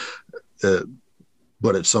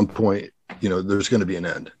 But at some point, there's going to be an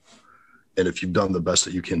end. And if you've done the best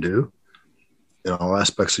that you can do in all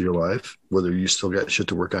aspects of your life, whether you still got shit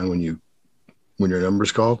to work on when your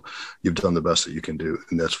number's called, you've done the best that you can do,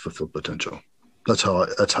 and that's fulfilled potential. That's how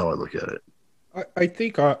I look at it. I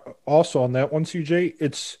think also on that one, CJ,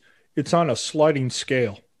 it's on a sliding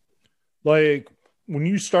scale. Like when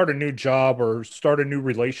you start a new job or start a new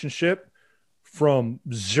relationship, from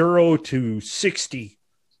 0 to 60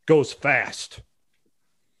 goes fast.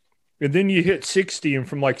 And then you hit 60, and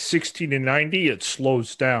from like 60 to 90, it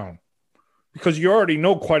slows down because you already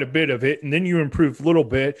know quite a bit of it. And then you improve a little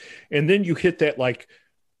bit, and then you hit that like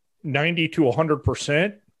 90 to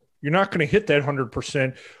 100%. You're not going to hit that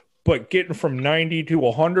 100%, but getting from 90 to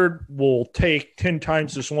 100 will take 10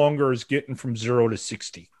 times as longer as getting from 0 to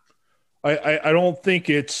 60. I don't think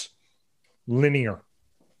it's linear.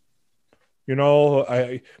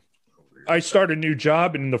 I start a new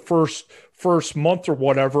job, and in the first month or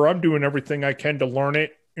whatever, I'm doing everything I can to learn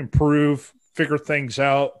it, improve, figure things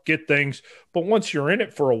out, get things. But once you're in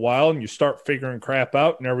it for a while and you start figuring crap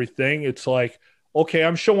out and everything, it's like, okay,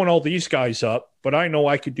 I'm showing all these guys up, but I know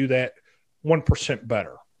I could do that 1%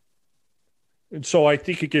 better. And so I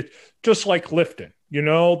think it gets just like lifting.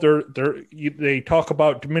 They talk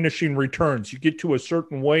about diminishing returns. You get to a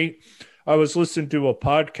certain weight. I was listening to a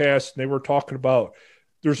podcast, and they were talking about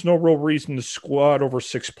there's no real reason to squat over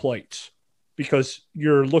 6 plates because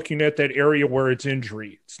you're looking at that area where it's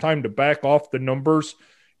injury. It's time to back off the numbers,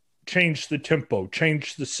 change the tempo,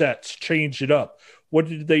 change the sets, change it up. What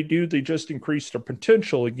did they do? They just increased their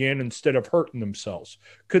potential again instead of hurting themselves.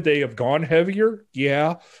 Could they have gone heavier?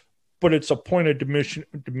 Yeah, but it's a point of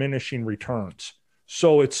diminishing returns.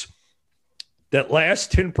 So it's that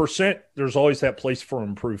last 10%, there's always that place for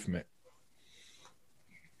improvement.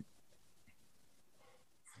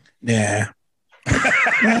 Yeah.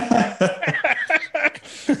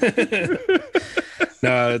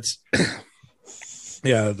 No, it's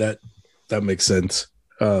yeah, that makes sense.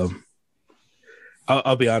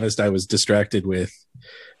 I'll be honest, I was distracted with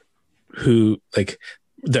who, like,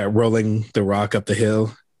 that rolling the rock up the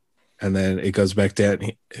hill and then it goes back down.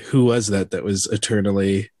 Who was that was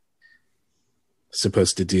eternally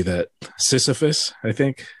supposed to do that? Sisyphus, I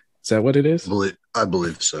think. Is that what it is? I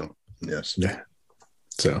believe so. Yes. Yeah.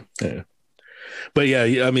 So, yeah. But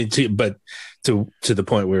yeah, I mean, to the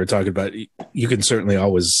point we were talking about, you can certainly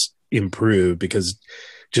always improve, because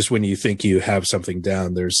just when you think you have something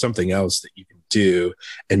down, there's something else that you can do.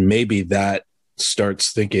 And maybe that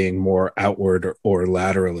starts thinking more outward or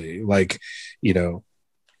laterally. Like,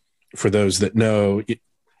 for those that know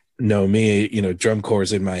me, drum corps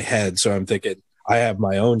is in my head. So I'm thinking I have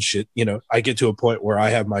my own shit. I get to a point where I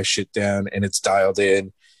have my shit down and it's dialed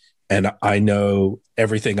in, and I know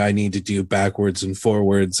everything I need to do backwards and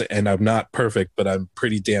forwards, and I'm not perfect, but I'm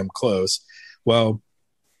pretty damn close. Well,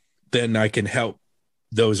 then I can help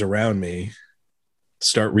those around me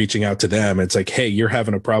start reaching out to them. It's like, hey, you're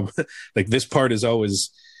having a problem. Like, this part is always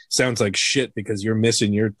sounds like shit because you're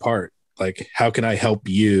missing your part. Like, how can I help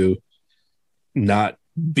you not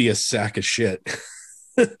be a sack of shit?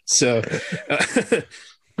 So,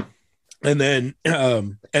 and then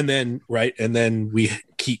we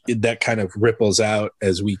keep that kind of ripples out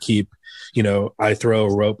as we keep, I throw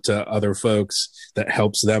a rope to other folks that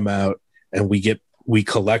helps them out, and we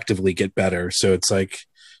collectively get better. So it's like,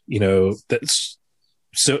 that's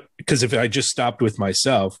so, because if I just stopped with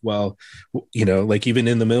myself, well, like even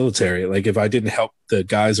in the military, like if I didn't help the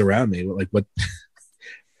guys around me, like what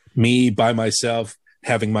me by myself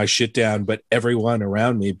having my shit down, but everyone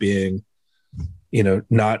around me being,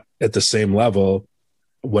 not at the same level,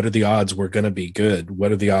 what are the odds we're going to be good?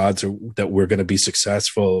 What are the odds that we're going to be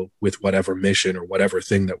successful with whatever mission or whatever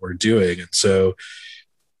thing that we're doing? And so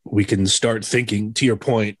we can start thinking, to your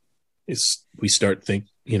point, we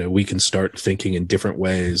can start thinking in different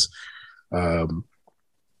ways. You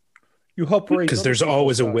help raise, because there's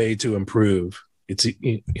always a way to improve.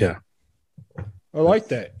 Yeah. I like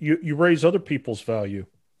that. You raise other people's value.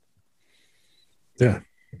 Yeah.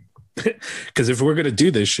 Because if we're going to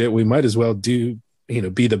do this shit, we might as well be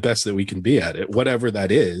the best that we can be at it, whatever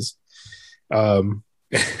that is. And,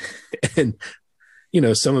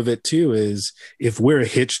 some of it too is if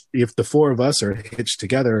the four of us are hitched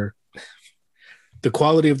together, the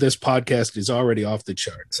quality of this podcast is already off the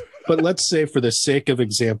charts. But let's say, for the sake of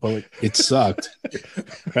example, it sucked,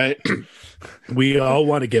 right? We all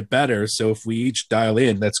want to get better. So if we each dial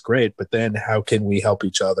in, that's great. But then how can we help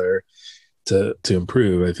each other to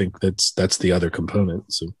improve? I think that's the other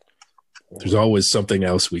component. So, There's always something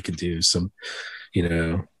else we can do. Some, you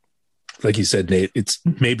know, like you said, Nate, it's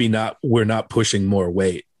maybe not, we're not pushing more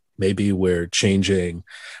weight. Maybe we're changing,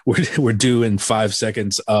 we're doing 5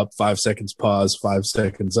 seconds up, 5 seconds pause, 5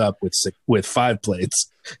 seconds up with 5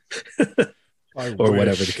 plates or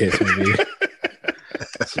whatever the case may be.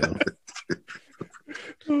 So.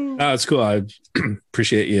 It's cool. I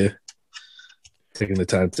appreciate you taking the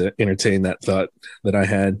time to entertain that thought that I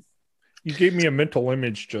had. You gave me a mental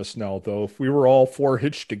image just now, though. If we were all 4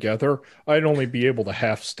 hitched together, I'd only be able to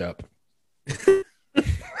half step.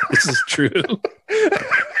 This is true.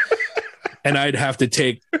 And I'd have to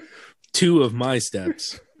take 2 of my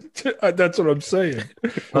steps. That's what I'm saying.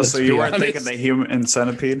 Oh, so you weren't thinking the human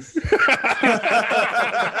centipede? So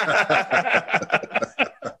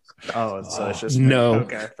it's just no.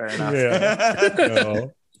 Okay, fair enough. Yeah.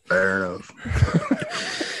 No. Fair enough.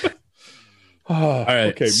 All right.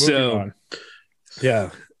 Okay, moving on. Yeah.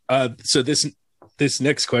 So this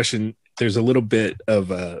next question, there's a little bit of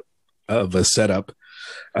a setup.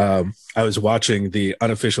 I was watching the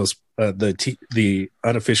unofficial, the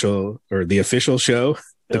unofficial or the official show,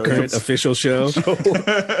 the current official show of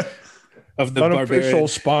the Unofficial Barbarian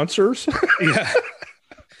sponsors. Yeah.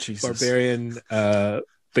 Jesus. Barbarian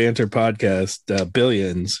banter podcast,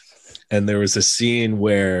 Billions. And there was a scene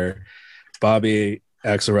where Bobby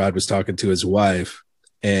Axelrod was talking to his wife,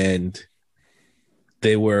 and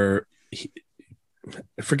they were,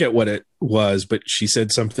 I forget what it was, but she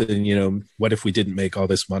said something, you know, what if we didn't make all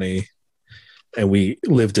this money and we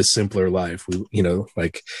lived a simpler life? We, you know,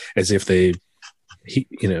 like as if they,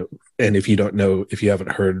 you know, and if you don't know, if you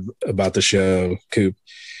haven't heard about the show, Coop,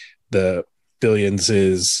 the Billions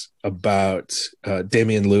is about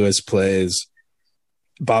Damian Lewis plays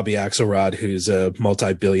Bobby Axelrod, who's a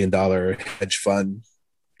multi-billion-dollar hedge fund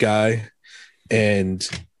guy, and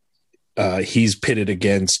he's pitted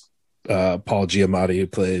against Paul Giamatti, who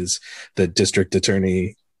plays the district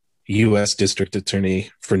attorney, U.S. district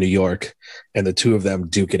attorney for New York, and the two of them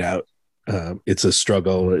duke it out. It's a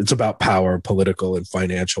struggle. It's about power, political and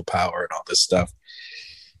financial power, and all this stuff.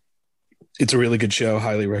 It's a really good show.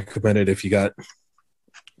 Highly recommend it if you're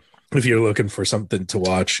looking for something to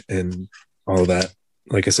watch and all of that.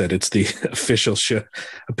 Like I said, it's the official show.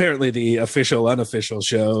 Apparently, the official, unofficial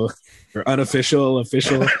show, or unofficial,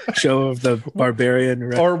 official show of the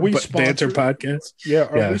Barbarian Are we Banter podcast. Yeah,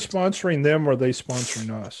 are we sponsoring them, or are they sponsoring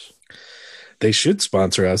us? They should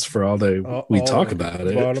sponsor us for all we talk about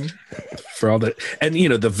it. For all the, and you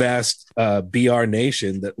know, the vast BR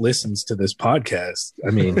nation that listens to this podcast. I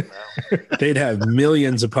mean, they'd have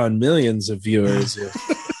millions upon millions of viewers if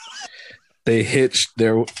they hitched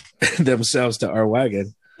themselves to our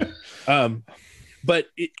wagon. But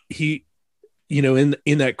he, you know,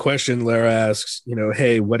 in that question, Lara asks, you know,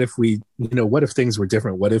 hey, what if things were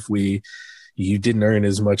different? What if you didn't earn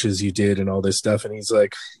as much as you did and all this stuff? And he's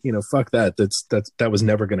like, you know, fuck that. That was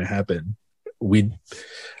never going to happen.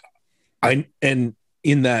 And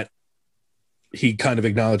in that, he kind of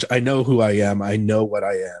acknowledged, I know who I am. I know what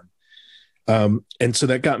I am. And so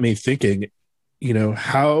that got me thinking, you know,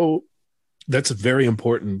 how that's very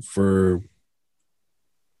important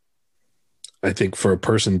I think for a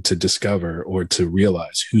person to discover or to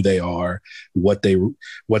realize who they are, what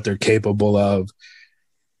they're capable of,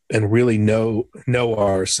 and really know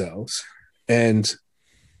ourselves. And,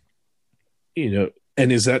 you know,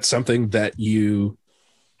 and is that something you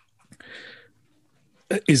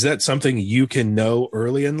can know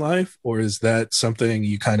early in life, or is that something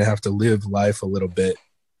you kind of have to live life a little bit,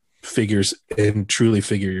 truly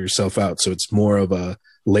figure yourself out? So it's more of a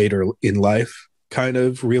later in life kind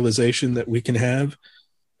of realization that we can have.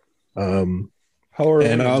 How early?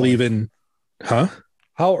 And I'll even,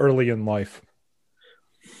 How early in life?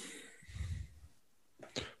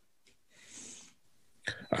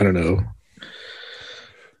 I don't know.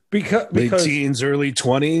 Because late teens, early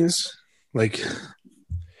 20s, like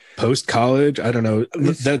post college. I don't know.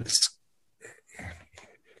 That's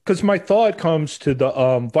because my thought comes to the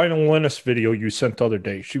Vinyl Linus video you sent the other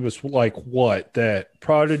day. She was like, what? That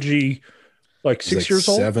Prodigy, like 6 years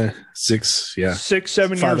old? 7, 6, yeah. 6,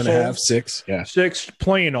 7 5 years and a old. half, 6, yeah. 6,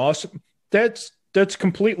 playing awesome. That's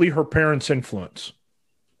completely her parents' influence.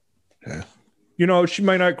 Yeah. You know, she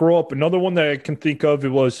might not grow up. Another one that I can think of, there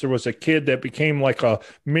was a kid that became like a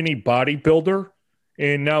mini bodybuilder,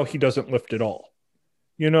 and now he doesn't lift at all.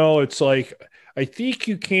 You know, it's like, I think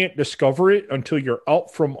you can't discover it until you're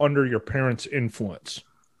out from under your parents' influence.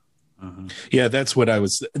 Uh-huh. Yeah, that's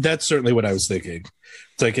certainly what I was thinking.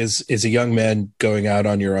 It's like, as a young man going out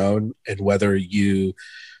on your own, and whether you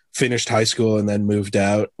finished high school and then moved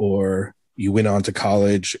out, or you went on to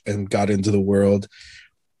college and got into the world,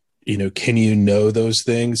 can you know those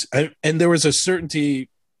things? And there was a certainty,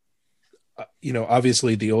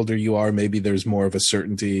 obviously the older you are, maybe there's more of a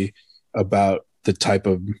certainty about the type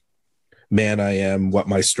of man I am, what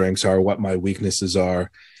my strengths are, what my weaknesses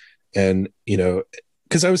are. And,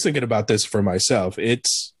 because I was thinking about this for myself,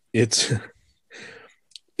 it's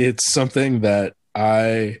something that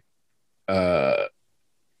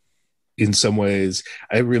in some ways,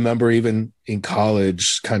 I remember even in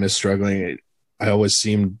college kind of struggling. I always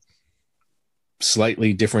seemed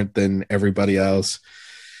slightly different than everybody else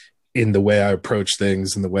in the way I approach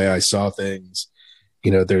things and the way I saw things.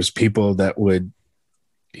 There's people that would,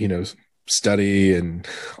 study and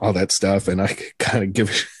all that stuff, and I could kind of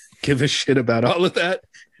give a shit about all of that.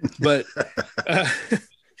 But,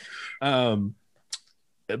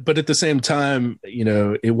 but at the same time,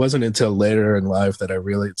 it wasn't until later in life that I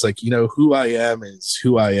really, it's like, who I am is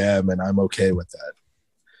who I am, and I'm okay with that.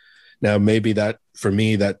 Now, maybe that for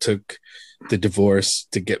me, that took the divorce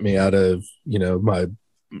to get me out of, my,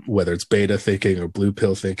 whether it's beta thinking or blue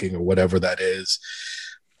pill thinking or whatever that is.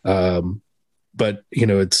 But,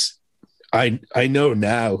 I know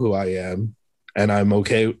now who I am, and I'm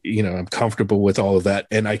okay. I'm comfortable with all of that.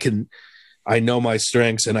 And I know my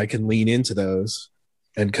strengths, and I can lean into those.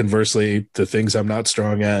 And conversely, the things I'm not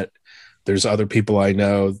strong at, there's other people I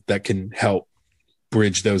know that can help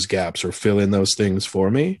bridge those gaps or fill in those things for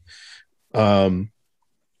me.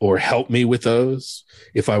 Or help me with those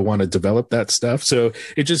if I want to develop that stuff. So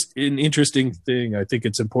it's just an interesting thing. I think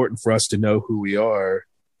it's important for us to know who we are,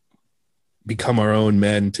 become our own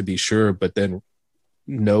men to be sure, but then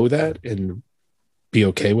know that and be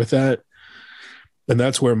okay with that. And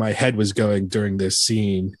that's where my head was going during this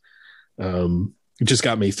scene. It just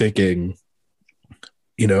got me thinking,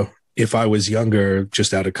 if I was younger,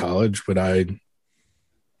 just out of college, would I,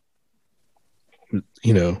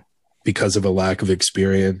 because of a lack of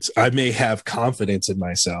experience, I may have confidence in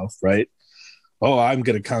myself, right? Oh, I'm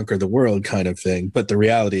going to conquer the world kind of thing. But the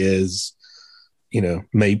reality is,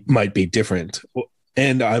 might be different.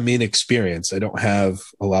 And I'm inexperienced. I don't have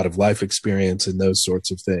a lot of life experience and those sorts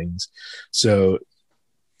of things. So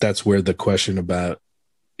that's where the question about,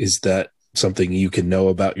 is that something you can know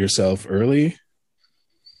about yourself early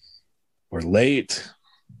or late?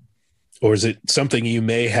 Or is it something you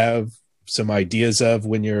may have some ideas of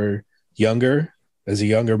when you're younger, as a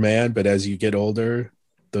younger man, but as you get older,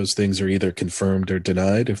 those things are either confirmed or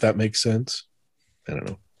denied, if that makes sense? I don't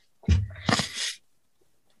know.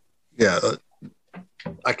 Yeah,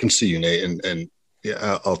 I can see you, Nate, and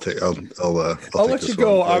yeah, I'll let you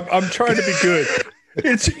go. I'm trying to be good.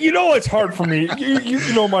 It's it's hard for me.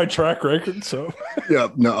 You know my track record, so yeah.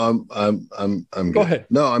 No, I'm good. Go ahead.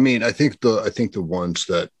 No, I mean, I think the ones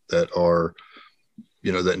that are,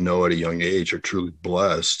 that know at a young age are truly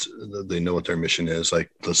blessed. They know what their mission is. Like,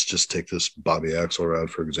 let's just take this Bobby Axelrod,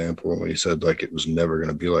 for example, when he said like it was never going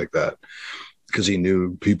to be like that, because he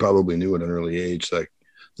probably knew at an early age, like,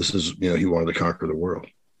 this is, he wanted to conquer the world.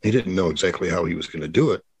 He didn't know exactly how he was going to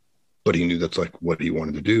do it, but he knew that's like what he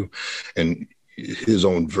wanted to do. And his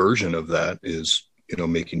own version of that is,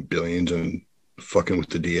 making billions and fucking with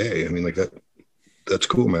the DA. I mean, like that's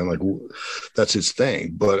cool, man. Like, that's his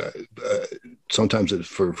thing. But sometimes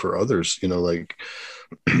for others, like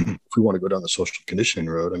if we want to go down the social conditioning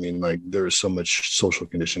road, I mean, like, there is so much social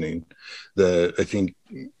conditioning that I think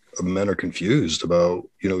men are confused about,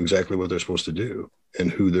 exactly what they're supposed to do and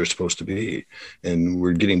who they're supposed to be. And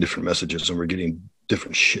we're getting different messages, and we're getting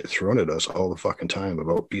different shit thrown at us all the fucking time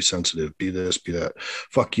about be sensitive, be this, be that.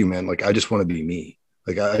 Fuck you, man. Like, I just want to be me.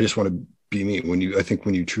 Like, I just want to be me. I think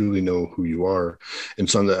when you truly know who you are, and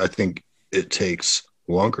something that I think it takes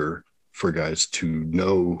longer for guys to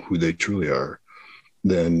know who they truly are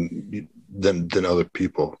than other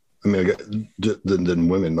people. I mean, than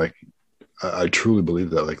women. Like, I truly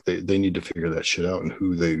believe that. Like, they need to figure that shit out and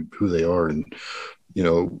who they are. And,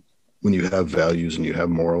 when you have values and you have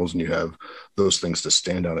morals and you have those things to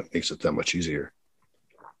stand on, it makes it that much easier.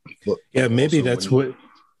 But yeah, maybe that's what.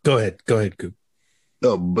 Go ahead, Coop.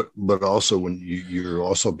 No, but also when you're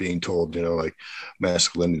also being told, like,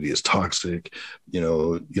 masculinity is toxic,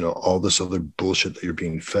 all this other bullshit that you're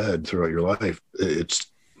being fed throughout your life, it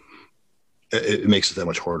makes it that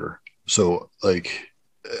much harder. So, like,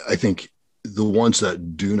 I think the ones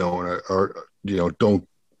that do know and are don't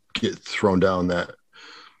get thrown down that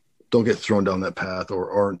path,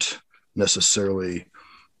 or aren't necessarily,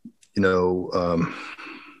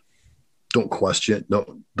 don't question,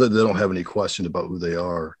 they don't have any question about who they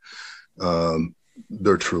are.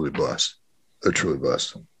 They're truly blessed.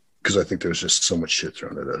 Because I think there's just so much shit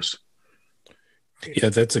thrown at us. Yeah,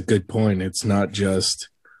 that's a good point. It's not just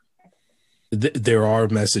there are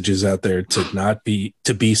messages out there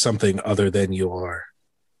to be something other than you are,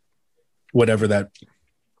 whatever that.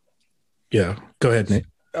 Yeah, go ahead, Nate.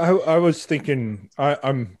 I was thinking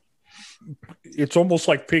I'm it's almost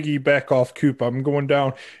like piggyback off Coop. I'm going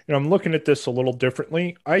down and I'm looking at this a little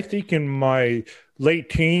differently. I think in my late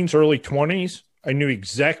teens, early 20s, I knew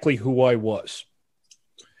exactly who I was.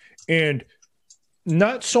 And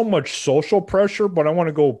not so much social pressure, but I want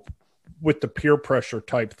to go with the peer pressure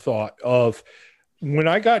type thought of when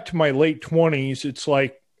I got to my late 20s, it's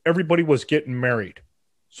like everybody was getting married.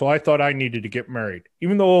 So I thought I needed to get married.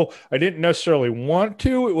 Even though I didn't necessarily want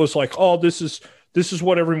to, it was like, oh, this is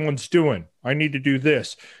what everyone's doing. I need to do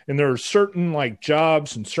this. And there are certain like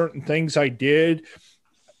jobs and certain things I did.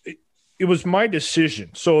 It was my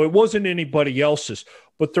decision. So it wasn't anybody else's,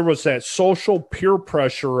 but there was that social peer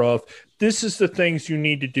pressure of this is the things you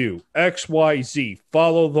need to do. X, Y, Z,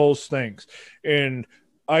 follow those things. And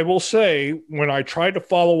I will say when I tried to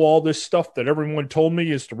follow all this stuff that everyone told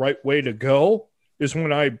me is the right way to go is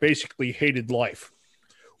when I basically hated life.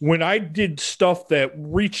 When I did stuff that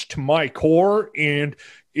reached to my core and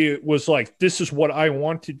it was like, this is what I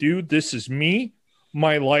want to do. This is me.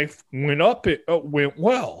 My life went up. It went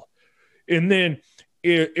well. And then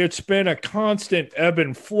it's been a constant ebb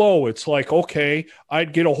and flow. It's like, okay,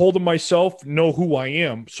 I'd get a hold of myself, know who I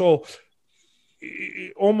am. So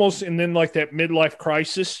almost, and then like that midlife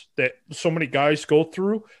crisis that so many guys go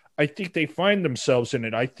through, I think they find themselves in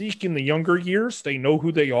it. I think in the younger years, they know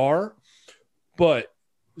who they are, but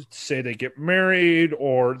say they get married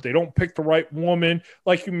or they don't pick the right woman.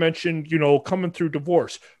 Like you mentioned, coming through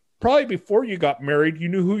divorce, probably before you got married, you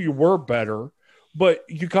knew who you were better, but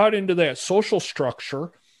you got into that social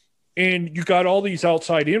structure and you got all these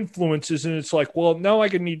outside influences. And it's like, well, now I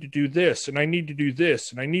need to do this and I need to do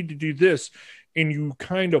this and I need to do this. And you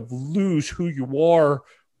kind of lose who you are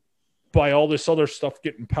by all this other stuff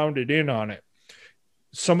getting pounded in on it.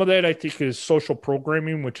 Some of that I think is social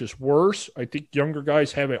programming, which is worse. I think younger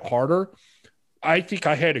guys have it harder. I think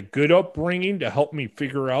I had a good upbringing to help me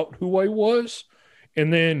figure out who I was.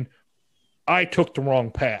 And then I took the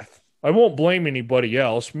wrong path. I won't blame anybody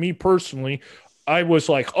else. Me personally, I was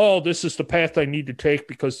like, oh, this is the path I need to take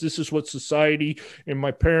because this is what society and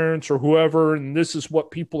my parents or whoever, and this is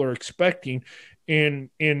what people are expecting. And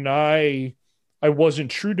I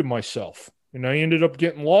wasn't true to myself. And I ended up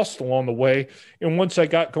getting lost along the way. And once I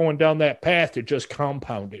got going down that path, it just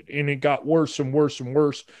compounded. And it got worse and worse and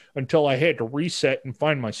worse until I had to reset and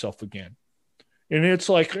find myself again. And it's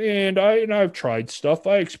like, and I've tried stuff.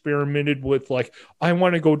 I experimented with like, I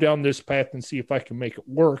want to go down this path and see if I can make it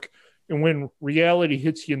work. And when reality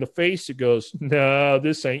hits you in the face, it goes, no,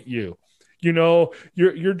 this ain't you. You're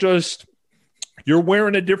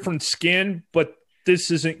wearing a different skin, but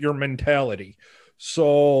this isn't your mentality.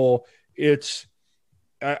 So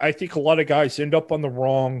I think a lot of guys end up on the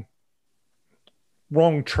wrong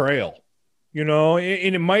trail, and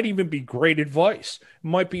it might even be great advice. It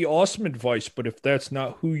might be awesome advice, but if that's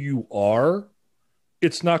not who you are,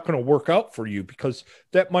 it's not going to work out for you because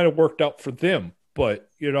that might have worked out for them, but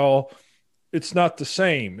it's not the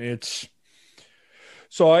same.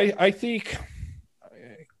 So I think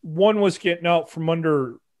one was getting out from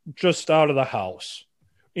under, just out of the house.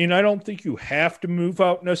 And I don't think you have to move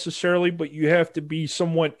out necessarily, but you have to be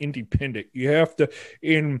somewhat independent. You have to,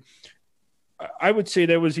 and I would say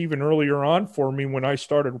that was even earlier on for me when I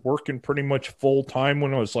started working pretty much full time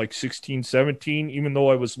when I was like 16, 17, even though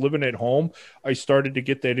I was living at home, I started to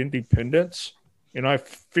get that independence and I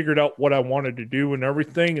figured out what I wanted to do and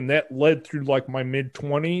everything. And that led through like my mid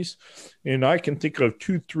 20s. And I can think of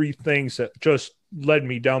 2-3 things that just led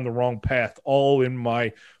me down the wrong path, all in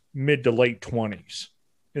my mid to late 20s.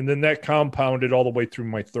 And then that compounded all the way through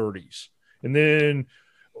my 30s. And then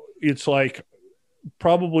it's like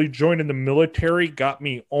probably joining the military got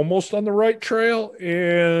me almost on the right trail.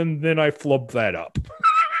 And then I flubbed that up.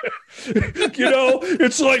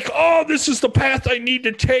 It's like, oh, this is the path I need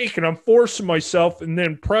to take. And I'm forcing myself. And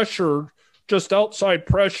then pressure, just outside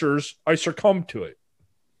pressures, I succumb to it.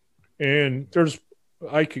 And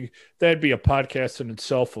that'd be a podcast in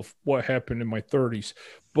itself of what happened in my 30s.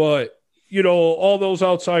 But all those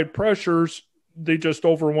outside pressures, they just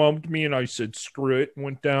overwhelmed me. And I said, screw it, and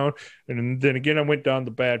went down. And then again, I went down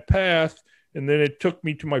the bad path. And then it took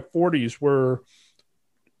me to my 40s where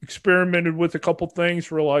experimented with a couple things,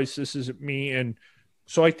 realized this isn't me. And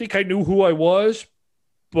so I think I knew who I was,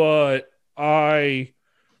 but I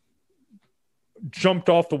jumped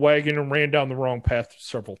off the wagon and ran down the wrong path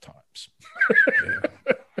several times.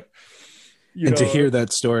 To hear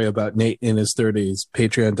that story about Nate in his 30s,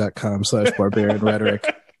 patreon.com/barbarian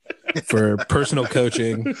rhetoric. for personal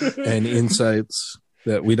coaching and insights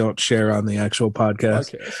that we don't share on the actual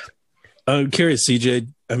podcast. I'm curious, CJ.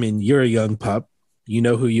 I mean, you're a young pup. You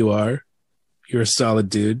know who you are. You're a solid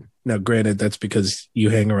dude. Now, granted, that's because you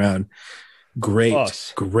hang around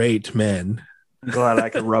great men. I'm glad I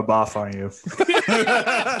could rub off on you.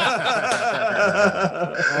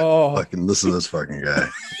 Fucking listen to this fucking guy.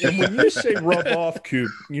 And when you say rub off, Coop,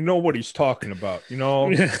 you know what he's talking about. You know,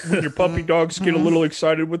 when your puppy dogs get a little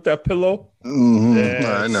excited with that pillow. Mm-hmm.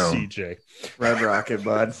 I know. CJ. Red Rocket,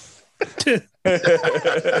 bud.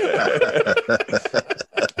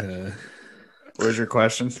 Where's your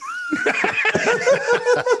question?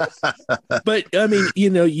 But I mean, you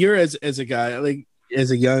know, you're as a guy, like as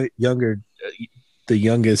a younger, the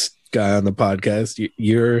youngest guy on the podcast.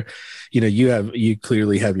 You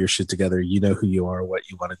clearly have your shit together. You know who you are, what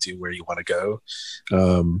you want to do, where you want to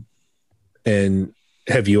go. And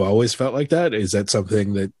have you always felt like that? Is that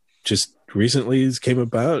something that just recently came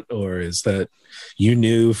about, or is that you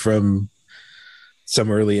knew from some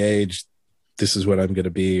early age, this is what I'm going to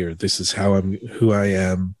be, or this is who I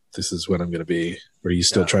am, this is what I'm going to be? Or are you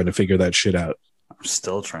still trying to figure that shit out? I'm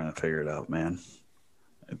still trying to figure it out, man.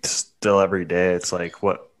 It's still every day. It's like,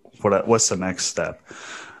 what's the next step?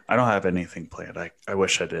 I don't have anything planned. I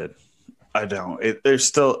wish I did. I don't. There's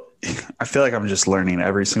still, I feel like I'm just learning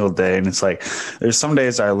every single day. And it's like, there's some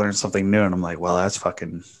days I learn something new and I'm like, well, that's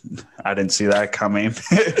fucking, I didn't see that coming.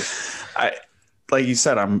 Like you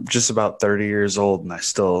said, I'm just about 30 years old and I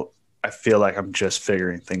feel like I'm just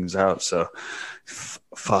figuring things out. So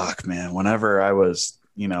fuck, man, whenever I was,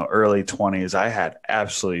 early 20s, I had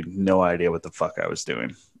absolutely no idea what the fuck I was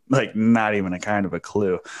doing. Like not even a kind of a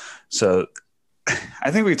clue. So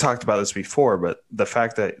I think we talked about this before, but the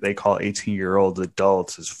fact that they call 18-year-olds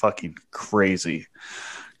adults is fucking crazy.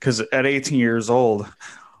 Because at 18 years old,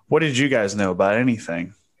 what did you guys know about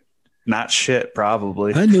anything? Not shit,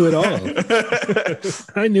 probably. I knew it all.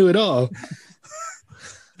 I knew it all.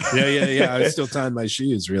 Yeah. I was still tying my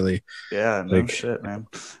shoes, really. Yeah, no shit, man.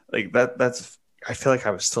 Like that's. I feel like I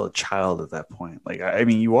was still a child at that point. Like, I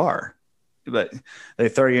mean, you are, but they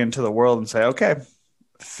throw you into the world and say, "Okay,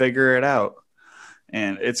 figure it out."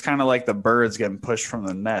 And it's kind of like the birds getting pushed from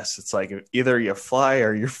the nest. It's like either you fly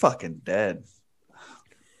or you're fucking dead.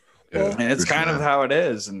 Yeah, and it's kind of how it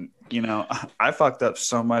is. And, I fucked up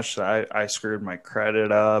so much that I screwed my credit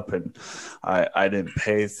up and I didn't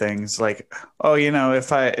pay things like,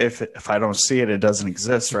 if I don't see it, it doesn't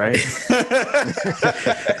exist. Right.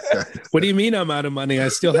 What do you mean I'm out of money? I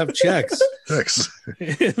still have checks. Checks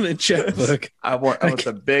in the checkbook. I want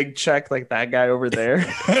the big check like that guy over there.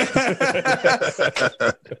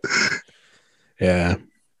 Yeah.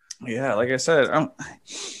 Yeah. Like I said,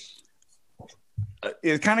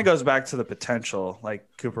 it kind of goes back to the potential, like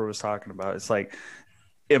Cooper was talking about. It's like,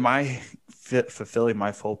 am I fulfilling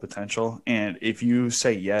my full potential? And if you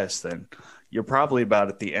say yes, then you're probably about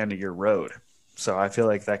at the end of your road. So I feel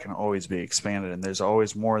like that can always be expanded, and there's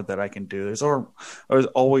always more that I can do. There's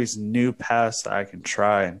always new paths that I can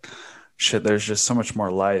try, and shit. There's just so much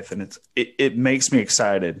more life, and it makes me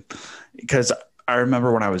excited because I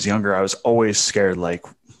remember when I was younger, I was always scared, like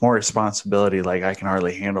more responsibility, like I can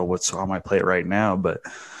hardly handle what's on my plate right now. But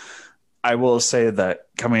I will say that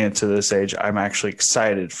coming into this age, I'm actually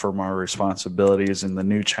excited for more responsibilities and the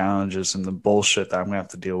new challenges and the bullshit that I'm going to have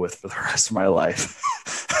to deal with for the rest of my life.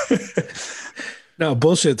 No,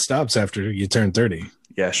 bullshit stops after you turn 30.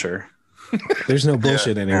 Yeah, sure. There's no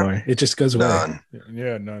bullshit anymore. It just goes away. None.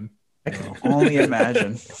 Yeah, none. I can only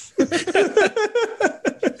imagine.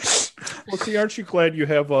 Well, see, aren't you glad you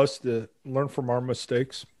have us to learn from our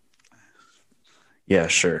mistakes? Yeah,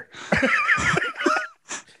 sure.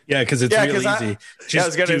 Yeah, because it's real easy. I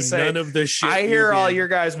was gonna say, none of the shit. I hear all your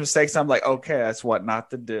guys' mistakes. I'm like, okay, that's what not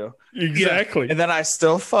to do. Exactly. And then I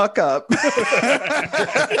still fuck up.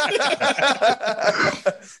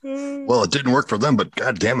 Well, it didn't work for them, but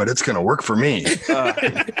God damn it, it's going to work for me.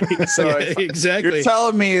 Exactly. You're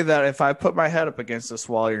telling me that if I put my head up against this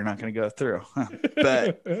wall, you're not going to go through. Huh.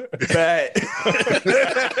 Bet.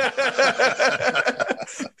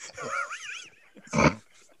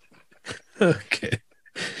 Okay.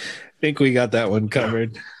 I think we got that one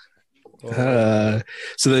covered. So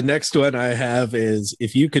the next one I have is,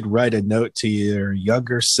 if you could write a note to your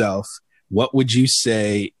younger self, what would you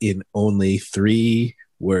say in only 3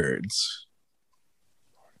 words?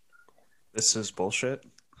 This is bullshit.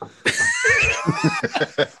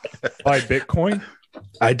 Buy Bitcoin?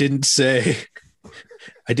 I didn't say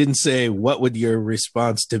what would your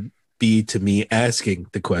response be to me asking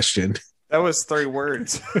the question. That was 3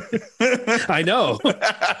 words. I know.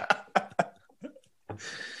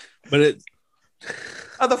 But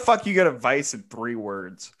How the fuck you get advice in 3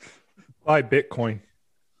 words? Buy Bitcoin.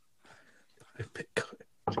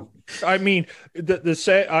 I mean, the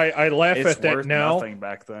say I laugh It's at that worth now. nothing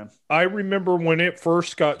back then. I remember when it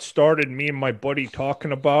first got started, me and my buddy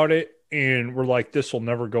talking about it, and we're like, this will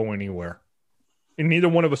never go anywhere. And neither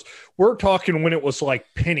one of us, we're talking when it was like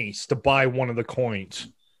pennies to buy one of the coins.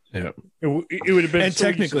 Yeah. It would have been And so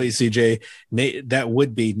technically, easy. CJ, Nate, that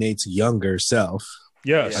would be Nate's younger self.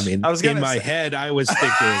 Yes. I mean, I was in gonna my say- head, I was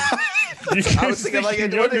thinking, I was thinking like it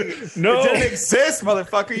didn't, No. it didn't exist,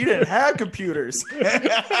 motherfucker. You didn't have computers.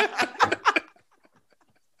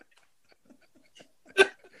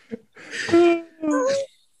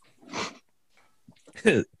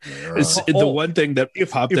 the one thing that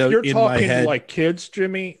popped if out you're in my talking head. like kids,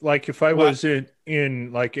 Jimmy, like if I was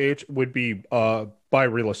in like age, would be buy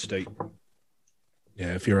real estate.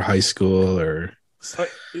 Yeah, if you're high school or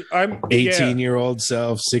I'm 18-year-old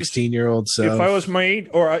self, 16-year-old self. If I was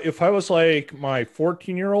if I was like my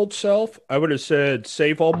 14-year-old self, I would have said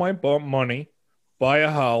save all my money, buy a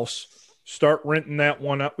house, start renting that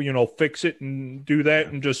one up, fix it and do that,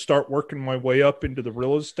 and just start working my way up into the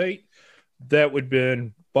real estate. That would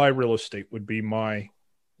been buy real estate would be my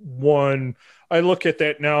one. I look at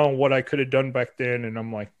that now, what I could have done back then, and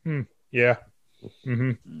I'm like, yeah,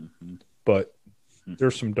 but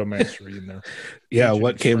there's some dumbassery in there. Yeah, Ancient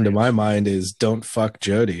what came to experience. my mind is don't fuck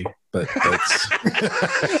Jody, but that's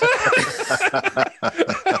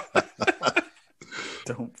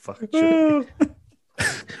Don't fuck Jody.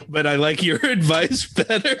 but I like your advice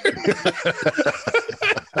better.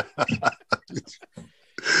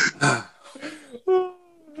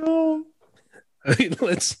 No. I mean,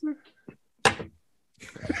 let's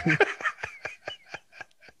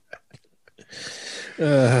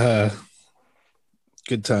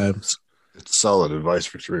good times. It's solid advice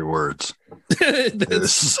for 3 words. It's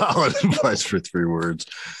That's- solid advice for 3 words.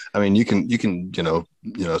 I mean, you can,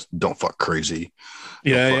 don't fuck crazy.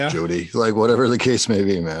 yeah, Fuck yeah. Jody, like whatever the case may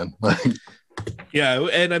be, man. Like, Yeah,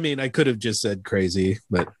 and I mean, I could have just said crazy,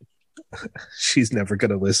 but she's never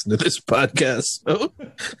going to listen to this podcast. So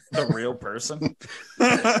The real person.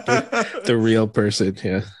 the real person,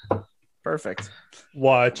 yeah. Perfect.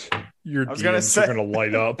 Watch your I was gonna DMs say- are gonna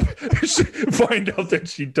light up. Find out that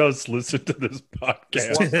she does listen to this This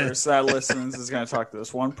podcast. one person that listens is going to talk to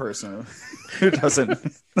this one person who doesn't.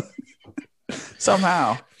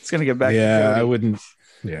 Somehow, it's going to get back Yeah, to Jody. I wouldn't.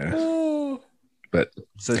 Yeah, but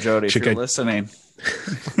So, Jody, if Chick, you're I- listening,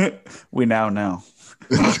 we now know.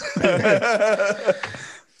 yeah,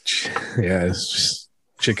 it's just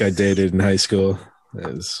chick I dated in high school.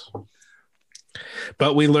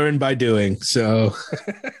 But we learn by doing. So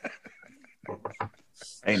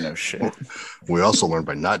Ain't no shit. we also learn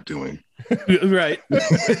by not doing. right.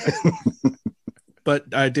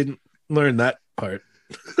 But I didn't learn that part.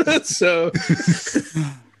 So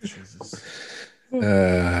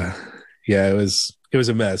yeah, it was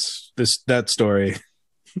a mess. That story.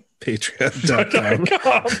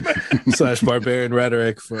 Patreon.com/barbarian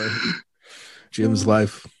rhetoric for Jim's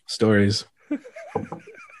life stories.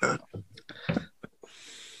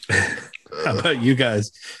 How about you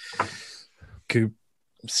guys? Coop,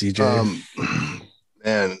 CJ.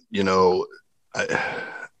 Man,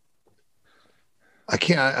 I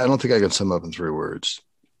can't. I don't think I can sum up in 3 words,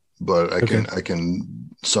 but I can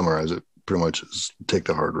summarize it pretty much as take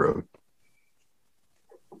the hard road.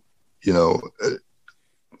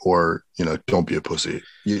 Or don't be a pussy.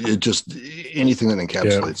 It just anything that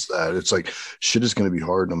encapsulates that. It's like shit is going to be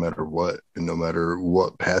hard no matter what, and no matter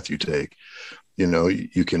what path you take. You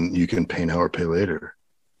can pay now or pay later.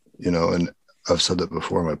 And I've said that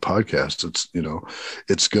before in my podcast.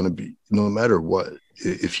 It's going to be no matter what.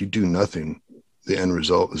 If you do nothing, the end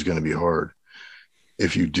result is going to be hard.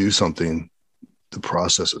 If you do something, the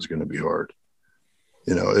process is going to be hard.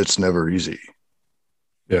 It's never easy.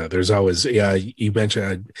 Yeah, there's always, you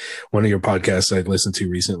mentioned one of your podcasts I listened to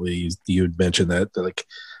recently, you had mentioned that like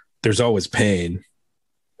there's always pain,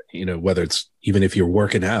 whether it's even if you're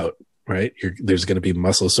working out, right? There's going to be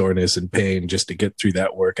muscle soreness and pain just to get through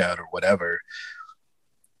that workout or whatever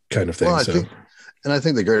kind of thing. Well, I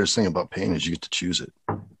think the greatest thing about pain is you get to choose it.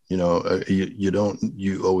 You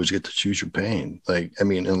always get to choose your pain. Like, I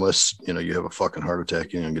mean, unless, you have a fucking heart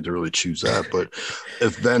attack, you don't get to really choose that. But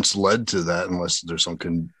events led to that, unless there's some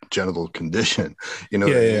congenital condition,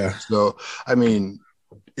 Yeah. So, I mean,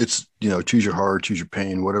 it's, choose your heart, choose your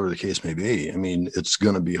pain, whatever the case may be. I mean, it's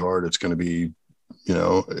going to be hard. It's going to be,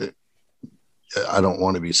 I don't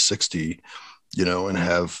want to be 60, and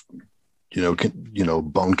have,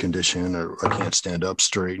 bone condition, or I can't stand up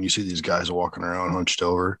straight. And you see these guys walking around hunched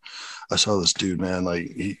over. I saw this dude, man,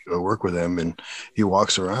 I work with him, and he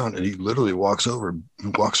walks around, and he literally walks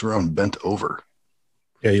around bent over.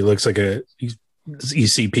 Yeah, he looks like you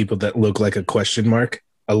see people that look like a question mark,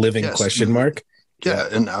 a living question mark. Yeah.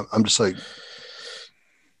 And I'm just like,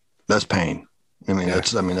 that's pain. I mean,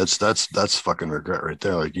 that's fucking regret right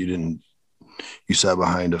there. Like you sat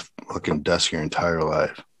behind a fucking desk your entire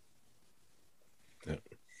life. Yeah.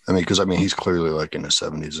 I mean, because he's clearly like in his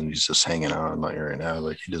 70s and he's just hanging on like right now.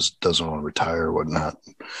 Like he just doesn't want to retire or whatnot.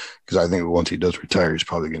 Because I think once he does retire, he's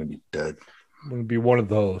probably going to be dead. I'm going to be one of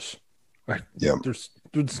those. Yeah.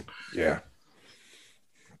 Yeah.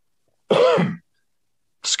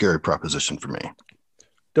 Scary proposition for me.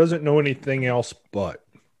 Doesn't know anything else but.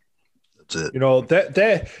 That's it.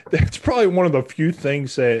 That's probably one of the few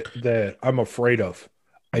things that I'm afraid of.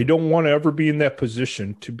 I don't want to ever be in that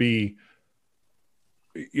position to be,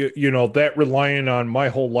 that reliant on my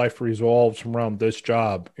whole life revolves around this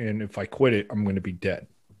job. And if I quit it, I'm going to be dead.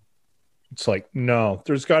 It's like, no,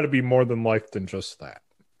 there's got to be more than life than just that.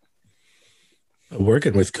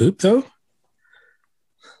 Working with Coop, though?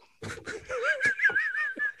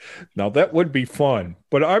 Now that would be fun,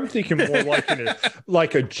 but I'm thinking more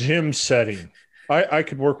like a gym setting. I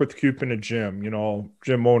could work with Coop in a gym,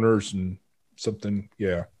 gym owners and something.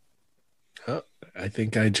 Yeah. Oh, I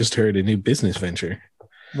think I just heard a new business venture.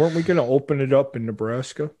 Weren't we going to open it up in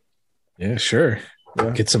Nebraska? Yeah, sure.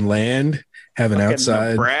 Yeah. Get some land, have an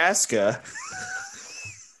outside. Nebraska.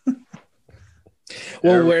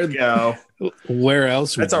 Well, where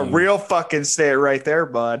else? That's a real fucking state right there,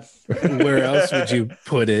 bud. Where else would you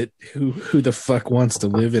put it? Who the fuck wants to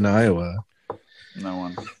live in Iowa? No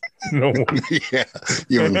one. No one. Yeah,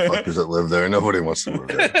 even the fuckers that live there. Nobody wants to live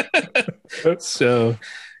there. So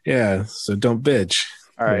don't bitch.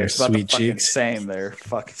 All right, it's about the fucking cheeks. same there.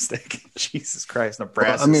 Fucking steak. Jesus Christ,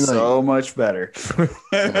 Nebraska's so much better.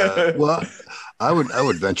 Well, I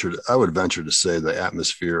would venture to say the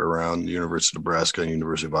atmosphere around the University of Nebraska and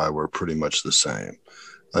University of Iowa are pretty much the same.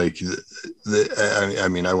 Like,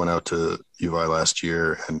 I went out to UVI last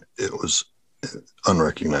year and it was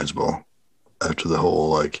unrecognizable after the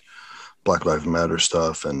whole like Black Lives Matter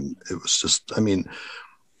stuff, and it was just, they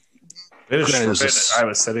just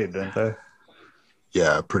Iowa City, didn't they?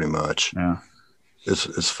 Yeah, pretty much. Yeah,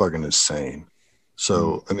 it's fucking insane.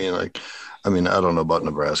 So I don't know about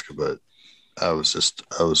Nebraska, but I was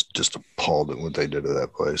just appalled at what they did to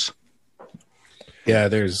that place. Yeah,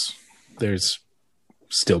 there's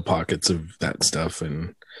still pockets of that stuff,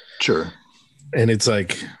 and sure. And it's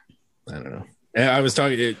like, I don't know. And I was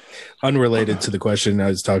talking unrelated to the question. I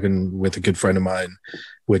was talking with a good friend of mine,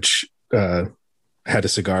 which had a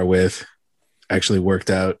cigar with, actually worked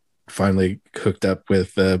out, finally hooked up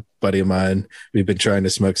with a buddy of mine. We've been trying to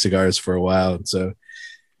smoke cigars for a while, and so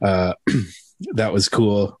that was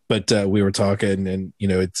cool. But we were talking, and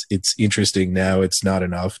it's interesting now. It's not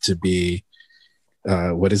enough to be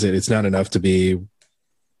what is it? It's not enough to be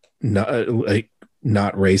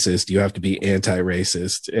not racist. You have to be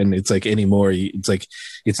anti-racist, and it's like anymore. It's like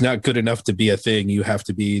it's not good enough to be a thing. You have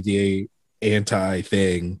to be the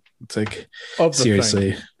anti-thing. It's like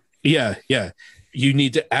seriously, yeah. You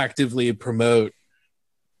need to actively promote,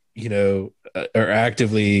 or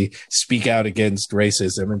actively speak out against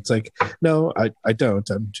racism. It's like, no, I don't.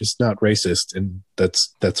 I'm just not racist, and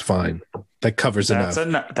that's fine. That covers enough.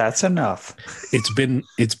 That's enough.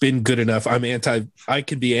 It's been good enough. I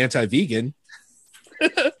can be anti-vegan,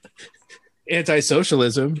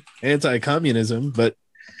 anti-socialism, anti-communism, but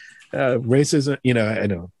racism. I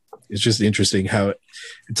know it's just interesting how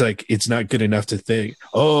it's like it's not good enough to think,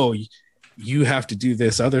 oh, you have to do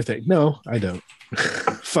this other thing. No, I don't.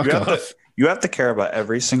 Fuck off. You have to care about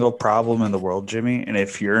every single problem in the world, Jimmy. And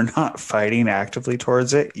if you're not fighting actively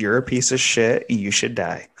towards it, you're a piece of shit. And you should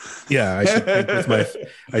die. Yeah,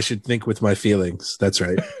 I should think with my feelings. That's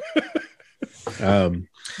right.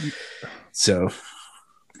 So,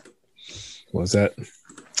 what was that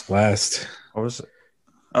last? What was it?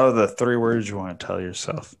 Oh, the 3 words you want to tell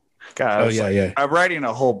yourself. God, yeah. I'm writing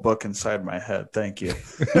a whole book inside my head. Thank you.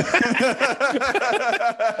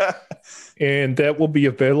 And that will be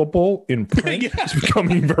available in print. It's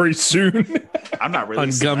coming very soon. I'm not really on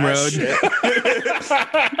Gumroad.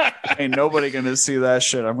 Ain't nobody gonna see that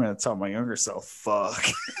shit. I'm gonna tell my younger self, fuck.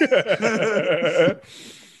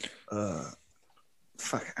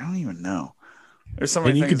 Fuck, I don't even know. There's so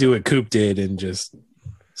many. And you could do what Coop did and just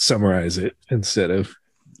summarize it instead of.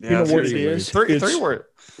 Yeah, what it is? Three words.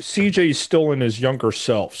 CJ's still in his younger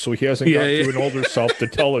self, so he hasn't got to an older self to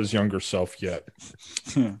tell his younger self yet.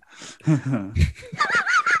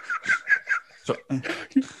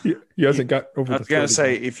 He hasn't got over. I was gonna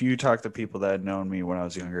say, if you talk to people that had known me when I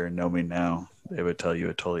was younger and know me now, they would tell you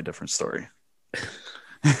a totally different story.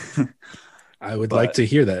 I would like to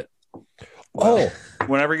hear that. Oh,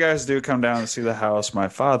 whenever you guys do come down and see the house, my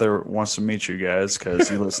father wants to meet you guys because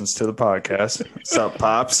he listens to the podcast. What's up,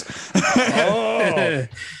 Pops? oh,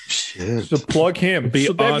 Shit. so plug him. Be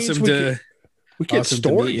So that awesome means to we get awesome to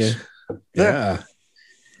meet stories. you. Yeah.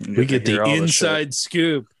 We get the inside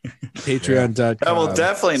scoop. Patreon.com. That will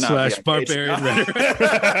definitely not / be Barbarian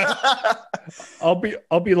Patreon. Rhetoric.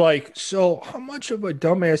 I'll be like, so how much of a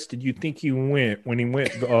dumbass did you think he went when he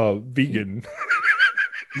went vegan?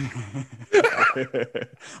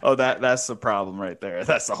 Oh, that's the problem right there.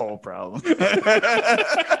 That's the whole problem.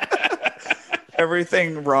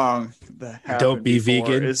 Everything wrong that happened Don't be before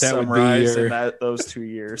vegan. is That would be summarized your- in those 2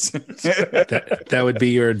 years. that would be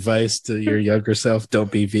your advice to your younger self. Don't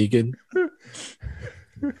be vegan.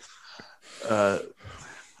 I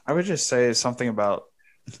would just say something about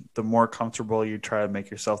the more comfortable you try to make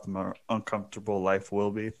yourself, the more uncomfortable life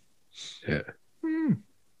will be. Yeah.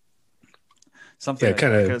 Something Yeah, like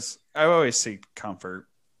kinda- that, because I always seek comfort,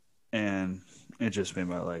 and it just made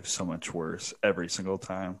my life so much worse every single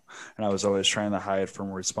time. And I was always trying to hide from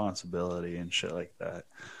responsibility and shit like that.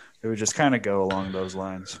 It would just kind of go along those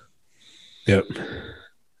lines. Yep.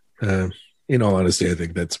 In all honesty, I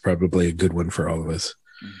think that's probably a good one for all of us.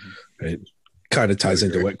 Right. Kind of ties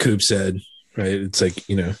into what Coop said, right? It's like,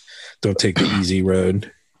 don't take the easy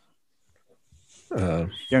road.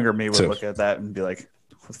 Younger me would So- look at that and be like,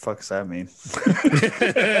 what the fuck does that mean?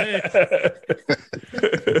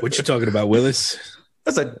 What you talking about, Willis?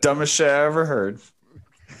 That's the dumbest shit I ever heard.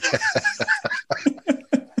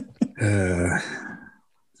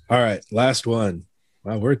 All right, last one.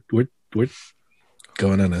 Wow, we're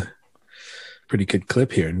going on a pretty good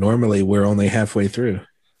clip here. Normally, we're only halfway through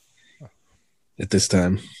at this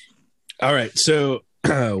time. All right, so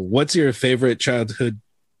what's your favorite childhood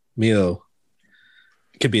meal?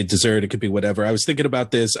 It could be a dessert, it could be whatever. I was thinking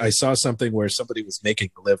about this. I saw something where somebody was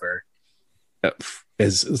making liver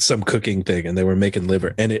as some cooking thing, and they were making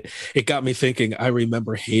liver, and it got me thinking. I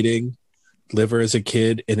remember hating liver as a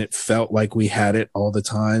kid, and it felt like we had it all the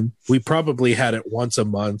time. We probably had it once a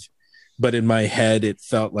month, but in my head it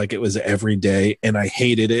felt like it was every day, and I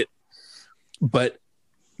hated it. But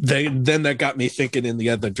then that got me thinking in the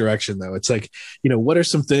other direction, though. It's like, what are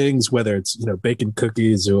some things, whether it's bacon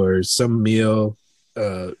cookies or some meal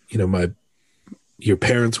your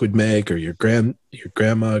parents would make, or your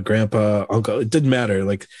grandma, grandpa, uncle, it didn't matter,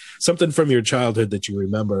 like something from your childhood that you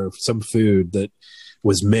remember, some food that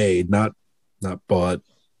was made, not bought,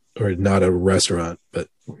 or not a restaurant. But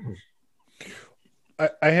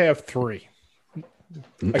I have three.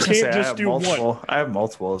 I Say, can't just have do multiple. one. I have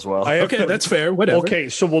multiple as well. I have okay, that's fair. Whatever. Okay,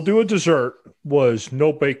 so we'll do a dessert. Was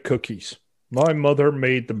no bake cookies. My mother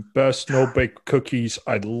made the best no bake cookies.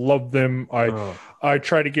 I love them. I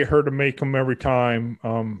try to get her to make them every time.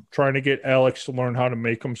 Trying to get Alex to learn how to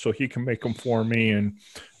make them so he can make them for me, and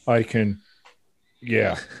I can.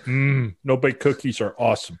 Yeah, no bake cookies are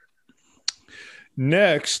awesome.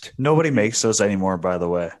 Next, Nobody makes those anymore, by the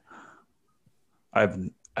way.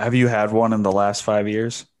 Have you had one in the last 5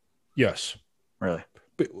 years? yes. Really?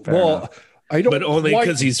 Well, enough. I don't. But only like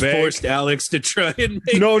because he's bake. forced Alex to try and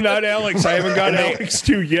make. No, not Alex. I haven't got Alex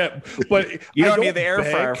to yet. But You I don't need the air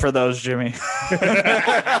bake. fryer for those, Jimmy.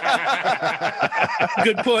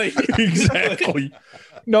 Good point. Exactly.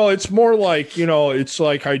 No, it's more like, it's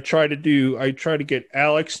like I try to get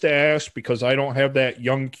Alex to ask, because I don't have that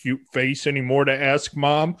young, cute face anymore to ask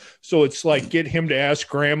mom. So it's like get him to ask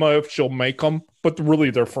grandma if she'll make them, but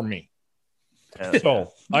really they're for me.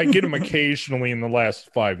 So I get them occasionally in the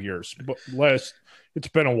last 5 years, but it's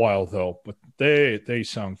been a while though, but they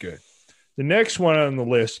sound good. The next one on the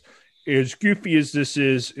list, as goofy as this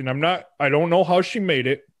is, and I don't know how she made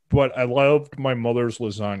it, but I loved my mother's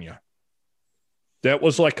lasagna. That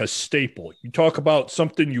was like a staple. You talk about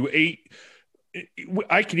something you ate.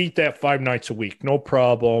 I could eat that 5 nights a week, no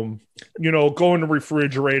problem. Go in the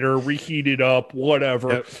refrigerator, reheat it up,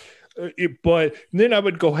 whatever. Yep. But then I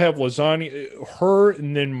would go have lasagna. Her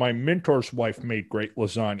and then my mentor's wife made great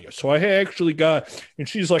lasagna. So I actually got, and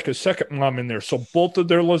she's like a second mom in there. So both of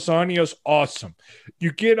their lasagnas, awesome.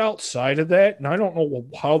 You get outside of that, and I don't know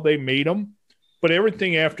how they made them, but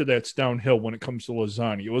everything after that's downhill when it comes to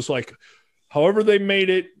lasagna. It was like, however they made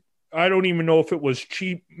it, I don't even know if it was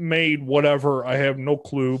cheap made, whatever. I have no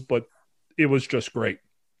clue, but it was just great.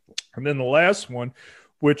 And then the last one,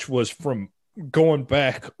 which was from going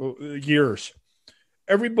back years,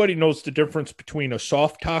 everybody knows the difference between a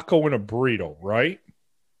soft taco and a burrito, right?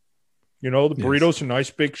 The burrito's a nice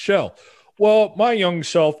big shell. Well, my young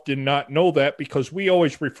self did not know that because we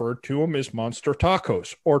always referred to them as monster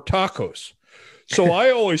tacos or tacos. So I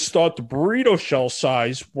always thought the burrito shell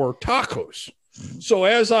size were tacos. So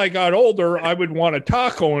as I got older, I would want a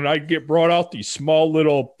taco and I'd get brought out these small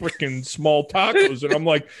little freaking small tacos. And I'm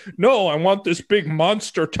like, no, I want this big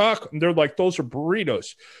monster taco. And they're like, those are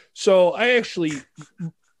burritos. So that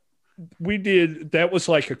was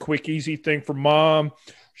like a quick, easy thing for Mom.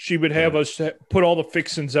 She would have us put all the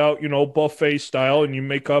fixings out, buffet style, and you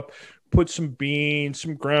put some beans,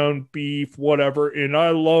 some ground beef, whatever. And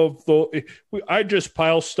I just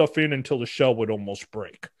pile stuff in until the shell would almost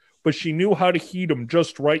break. But she knew how to heat them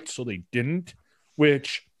just right so they didn't,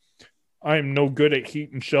 which I am no good at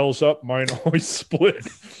heating shells up. Mine always split.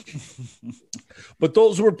 But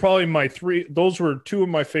those were probably those were two of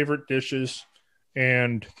my favorite dishes.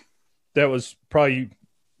 And that was probably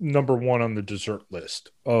number one on the dessert list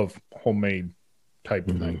of homemade type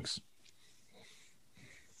of things.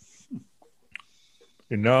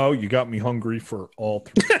 And now you got me hungry for all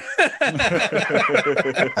three.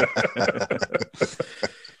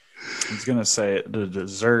 I was gonna say the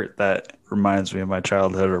dessert that reminds me of my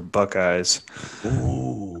childhood are Buckeyes.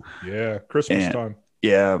 Ooh, yeah, Christmas time.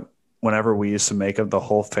 Yeah, whenever we used to make them, the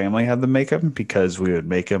whole family had to make them because we would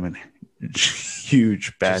make them in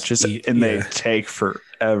huge batches, and they take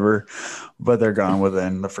forever. But they're gone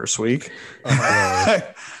within the first week. And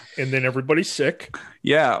then everybody's sick.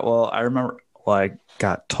 Yeah, well, I remember. Well, I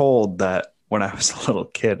got told that when I was a little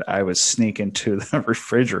kid, I was sneaking to the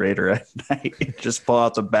refrigerator at night, just pull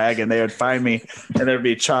out the bag, and they would find me, and there'd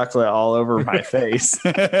be chocolate all over my face.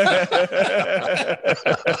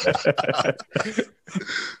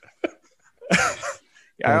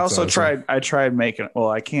 I tried making. Well,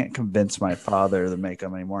 I can't convince my father to make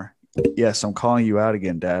them anymore. Yes, I'm calling you out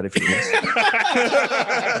again, Dad. If you listen.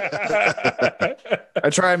 I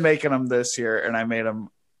tried making them this year, and I made them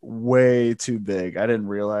way too big. I didn't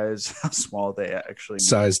realize how small they actually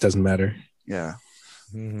size doesn't matter. Yeah.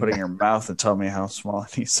 Put it in your mouth and tell me how small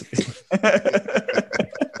it needs to be.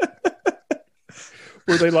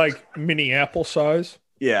 Were they like mini apple size?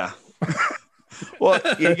 Yeah. Well,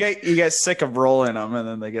 you get sick of rolling them, and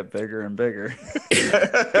then they get bigger and bigger.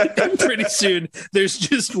 And pretty soon, there's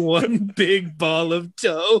just one big ball of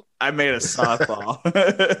dough. I made a softball.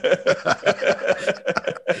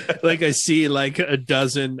 Like I see like a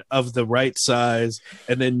dozen of the right size,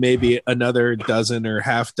 and then maybe another dozen or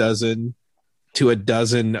half dozen to a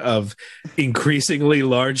dozen of increasingly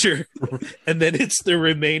larger, and then it's the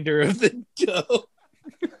remainder of the dough.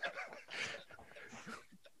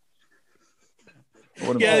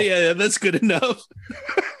 Yeah, that's good enough.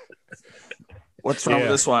 What's wrong with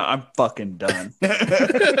this one? I'm fucking done.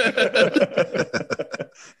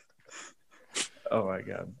 Oh my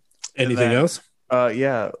god. Anything else?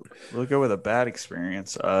 Yeah, we'll go with a bad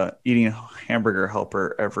experience. Eating a Hamburger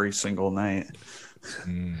Helper every single night.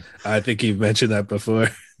 I think you've mentioned that before.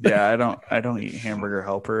 Yeah, I don't eat Hamburger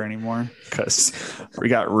Helper anymore because we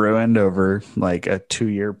got ruined over like a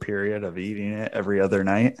 2-year period of eating it every other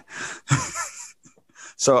night.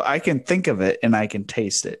 So I can think of it and I can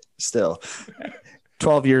taste it still.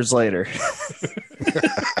 12 years later.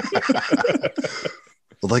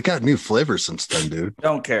 Well, they got new flavors since then, dude.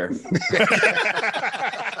 Don't care.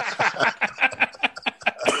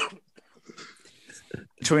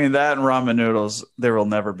 Between that and ramen noodles, there will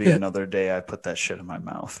never be another day I put that shit in my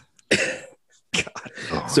mouth.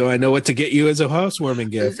 God. So I know what to get you as a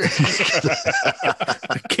housewarming gift.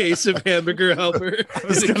 A case of Hamburger Helper. I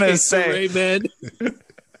was going to say. Rayman.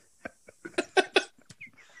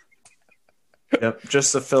 Yep,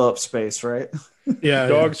 just to fill up space, right? Yeah,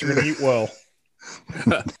 dogs are going to eat well.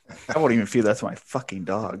 I won't even feed that to my fucking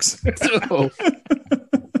dogs.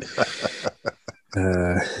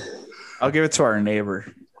 I'll give it to our neighbor.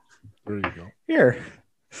 There you go. Here.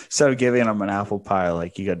 Instead of giving them an apple pie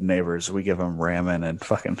like you got neighbors, we give them ramen and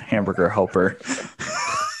fucking Hamburger Helper.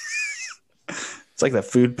 It's like the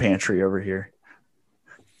food pantry over here.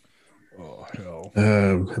 Oh, hell.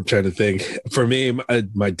 I'm trying to think. For me,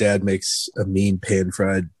 my dad makes a mean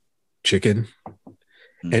pan-fried chicken.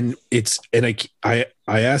 And I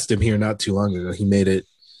asked him here not too long ago. He made it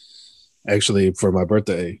actually for my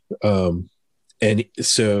birthday. And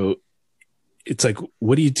so it's like,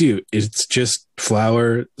 what do you do? It's just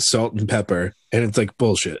flour, salt, and pepper. And it's like,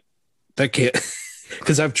 bullshit. That can't,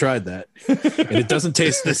 because I've tried that. And it doesn't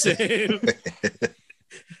taste the same.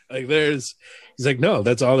 Like he's like, no,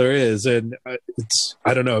 that's all there is. And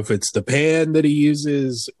I don't know if it's the pan that he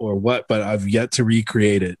uses or what, but I've yet to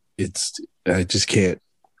recreate it. I just can't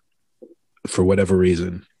for whatever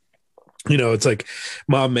reason. You know, it's like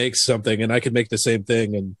Mom makes something and I could make the same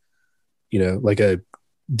thing and like a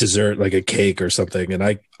dessert, like a cake or something, and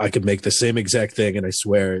I could make the same exact thing, and I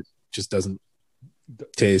swear it just doesn't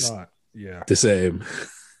taste the same.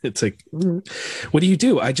 It's like, what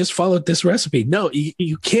do? I just followed this recipe. No,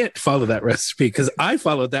 you can't follow that recipe because I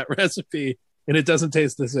followed that recipe and it doesn't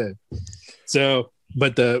taste the same. So,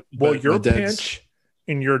 your pinch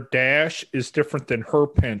in your dash is different than her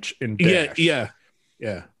pinch in dash. Yeah,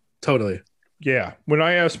 totally. Yeah. When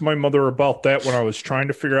I asked my mother about that when I was trying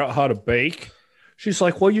to figure out how to bake, she's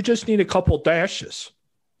like, well, you just need a couple dashes.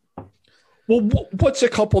 Well, what's a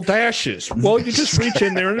couple dashes? Well, you just reach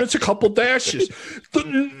in there and it's a couple dashes.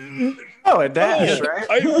 A dash,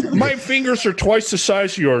 right? My fingers are twice the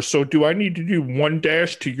size of yours. So do I need to do one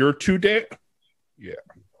dash to your two dash? Yeah.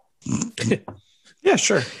 Yeah,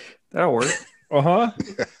 sure. That'll work. Got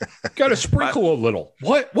to sprinkle a little.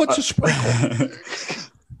 What's a sprinkle?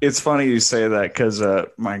 It's funny you say that because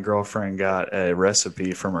my girlfriend got a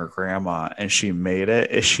recipe from her grandma and she made it.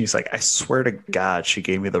 And she's like, I swear to God, she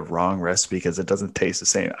gave me the wrong recipe because it doesn't taste the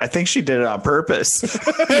same. I think she did it on purpose.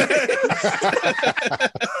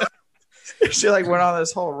 She went on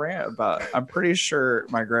this whole rant about, I'm pretty sure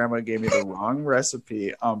my grandma gave me the wrong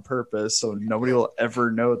recipe on purpose. So nobody will ever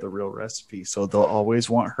know the real recipe. So they'll always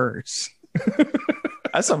want hers.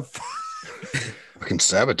 That's some fucking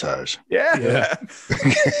sabotage. Yeah.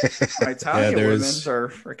 Italian women are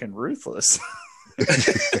freaking ruthless.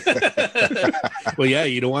 Well, yeah,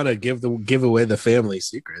 you don't want to give away the family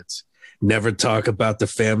secrets. Never talk about the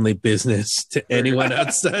family business to anyone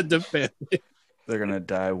outside the family. They're gonna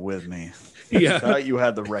die with me. Yeah, thought you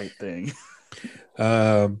had the right thing.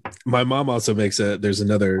 My mom also makes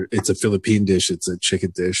it's a Philippine dish. It's a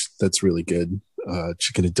chicken dish that's really good.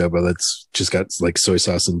 Chicken adobo that's just got like soy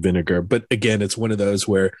sauce and vinegar. But again, it's one of those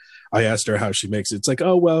where I asked her how she makes it. It's like,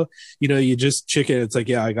 oh, well, you just chicken. It's like,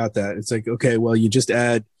 yeah, I got that. It's like, okay, well, you just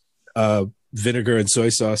add vinegar and soy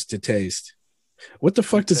sauce to taste. What the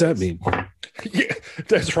fuck does that mean? Yeah,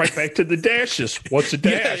 that's right back to the dashes. What's a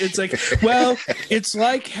dash? Yeah, it's like, well, it's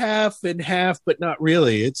like half and half, but not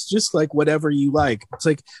really. It's just like whatever you like. It's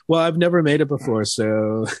like, well, I've never made it before,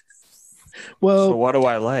 so so what do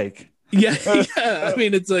I like? Yeah. I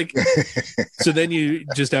mean, it's like, so then you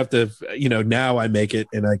just have to, now I make it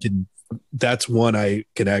and that's one I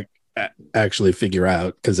can actually figure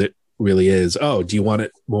out because it really is. Oh, do you want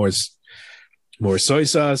it more soy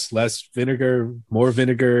sauce, less vinegar, more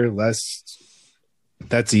vinegar, less?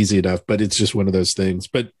 That's easy enough, but it's just one of those things.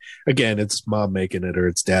 But again, it's mom making it or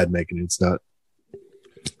it's dad making it. It's not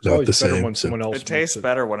the same. When someone else it tastes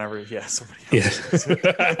better whenever, somebody else.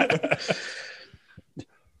 Yeah.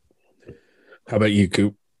 How about you,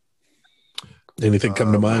 Coop? Anything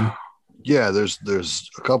come to mind? Yeah, there's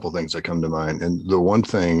a couple things that come to mind, and the one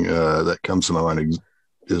thing that comes to my mind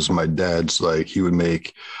is my dad's he would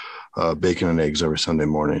make bacon and eggs every Sunday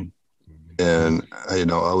morning, and I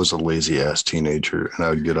was a lazy ass teenager, and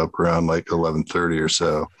I would get up around 11:30 or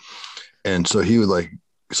so, and so he would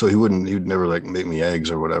he'd never make me eggs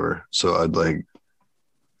or whatever, so I'd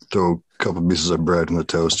throw a couple pieces of bread in the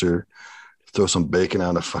toaster, throw some bacon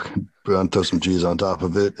on throw some cheese on top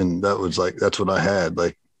of it. And that was that's what I had.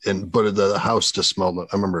 But the house just smelled, I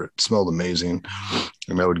remember it smelled amazing.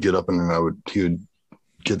 And I would get up and he would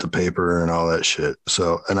get the paper and all that shit.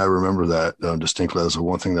 So, and I remember that distinctly. That's the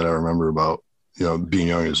one thing that I remember about, being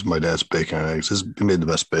young is my dad's bacon and eggs. He made the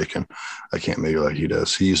best bacon. I can't make it like he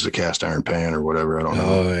does. He used a cast iron pan or whatever. I don't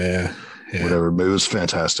know. Oh yeah. Whatever. But it was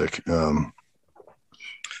fantastic.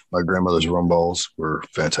 My grandmother's rum balls were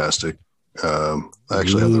fantastic. I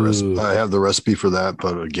actually have the recipe. I have the recipe for that,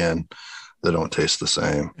 but again, they don't taste the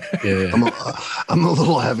same. Yeah. I'm a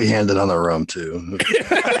little heavy-handed on the rum too.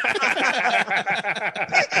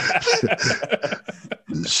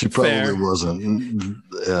 She probably wasn't,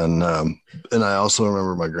 and I also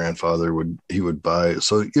remember my grandfather would buy.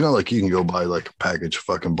 So you can go buy a package of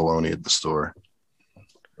fucking bologna at the store.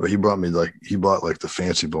 But he bought the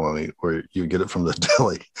fancy bologna where you get it from the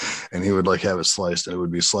deli, and he would have it sliced, and it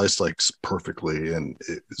would be sliced perfectly, and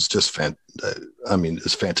it's just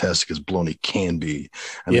as fantastic as bologna can be.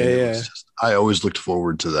 I always looked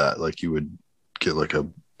forward to that. You would get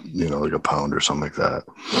a pound or something like that,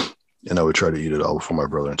 and I would try to eat it all before my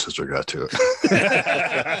brother and sister got to it.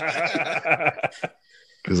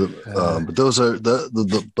 But those are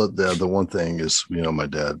the one thing is my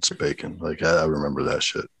dad's bacon. I remember that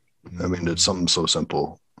shit. I mean, it's something so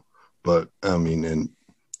simple, but I mean, and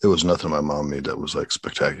it was nothing my mom made that was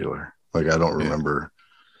spectacular. I don't remember.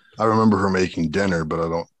 I remember her making dinner, but I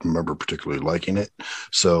don't remember particularly liking it.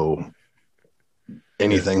 So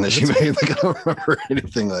anything that she made, I don't remember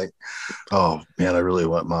anything oh man, I really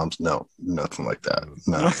want mom's. No, nothing like that.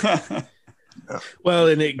 No. Well,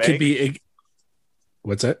 and it could Bake? be.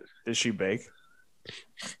 What's that? Did she bake?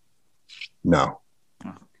 No.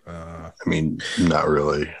 I mean, not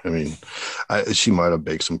really. I mean, she might have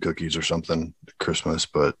baked some cookies or something at Christmas,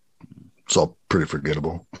 but it's all pretty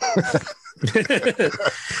forgettable.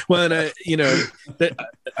 Well, and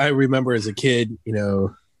I remember as a kid,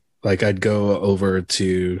 like I'd go over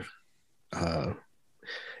to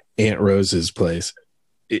Aunt Rose's place.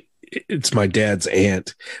 It's my dad's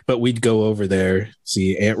aunt, but we'd go over there,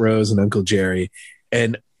 see Aunt Rose and Uncle Jerry,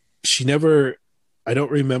 and I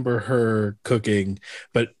don't remember her cooking,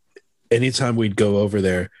 but anytime we'd go over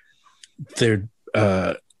there,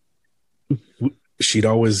 she'd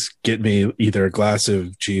always get me either a glass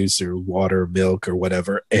of juice or water, milk or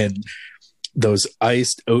whatever. And those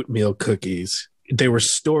iced oatmeal cookies, they were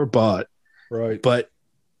store bought, Right. but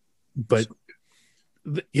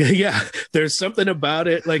yeah, there's something about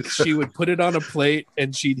it. Like she would put it on a plate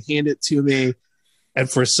and she'd hand it to me. And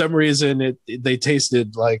for some reason they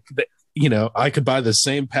tasted like, I could buy the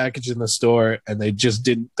same package in the store and they just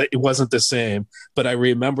it wasn't the same. But I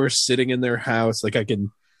remember sitting in their house, like I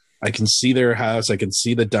can see their house, I can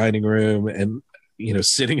see the dining room, and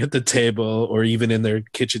sitting at the table or even in their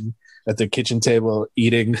kitchen at the kitchen table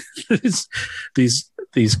eating these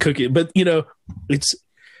cookies. But it's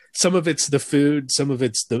some of it's the food, some of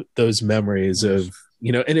it's those memories of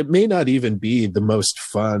and it may not even be the most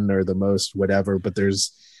fun or the most whatever, but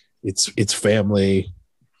it's family.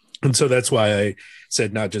 And so that's why I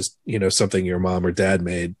said not just, something your mom or dad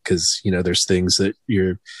made, because, there's things that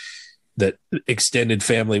that extended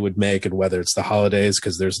family would make, and whether it's the holidays,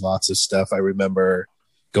 because there's lots of stuff. I remember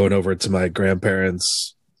going over to my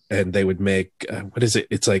grandparents and they would make, what is it?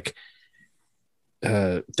 It's like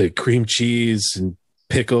the cream cheese and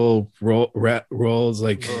pickle rolls,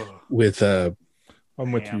 like with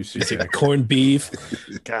I'm with you, it's CJ. like corned beef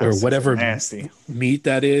God, or so whatever nasty. meat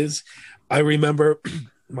that is. I remember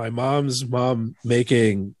my mom's mom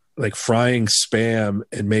making, like, frying Spam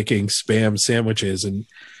and making Spam sandwiches. And,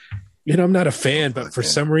 I'm not a fan, but for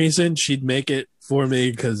some reason she'd make it for me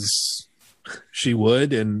because she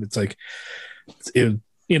would. And it's like,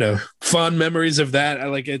 fond memories of that.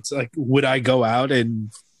 It's like, would I go out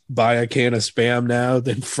and buy a can of Spam now,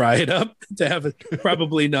 then fry it up to have it?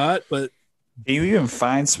 Probably not, but. Do you even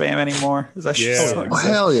find Spam anymore? Is that shit still Oh, exist?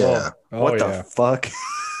 hell yeah. What the fuck?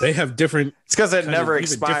 They have different. It's because it kind never of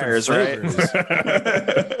even expires, different right?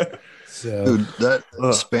 flavors. So Dude, that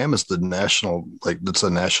Spam is the national, that's a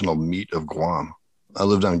national meat of Guam. I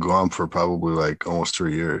lived on Guam for probably almost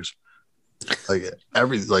 3 years.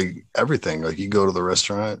 Everything. Like you go to the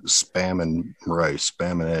restaurant, Spam and rice,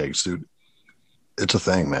 Spam and eggs, dude. It's a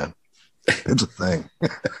thing, man. It's a thing.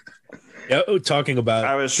 yeah, talking about.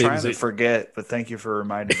 I was things trying to that- forget, but thank you for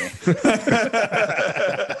reminding me.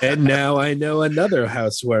 and now I know another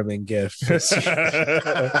housewarming gift.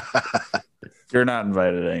 You're not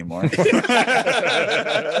invited anymore.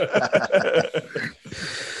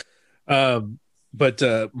 But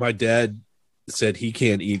my dad said he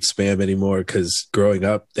can't eat Spam anymore because growing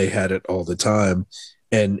up they had it all the time,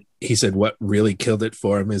 and he said what really killed it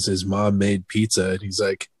for him is his mom made pizza, and he's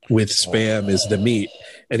like, with Spam is the meat,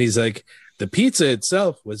 and he's like, the pizza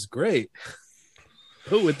itself was great,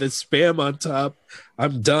 but with the Spam on top,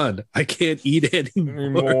 I'm done. I can't eat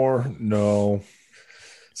anymore. Anymore? No.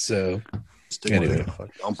 So Stick Anyway. with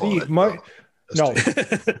it. Dump See, on it. no.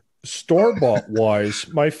 Store-bought wise,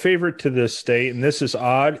 my favorite to this day, and this is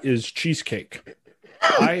odd, is cheesecake.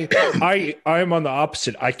 I'm on the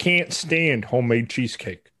opposite. I can't stand homemade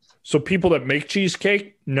cheesecake. So people that make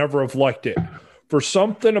cheesecake never have liked it. For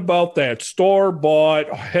something about that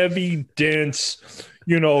store-bought, heavy, dense,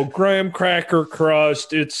 graham cracker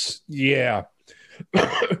crust, it's, yeah.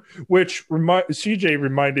 Which CJ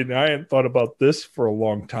reminded me, I hadn't thought about this for a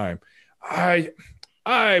long time. I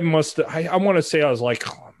want to say I was like,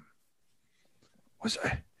 was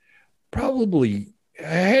I probably, I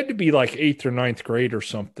had to be like 8th or 9th grade or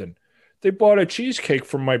something. They bought a cheesecake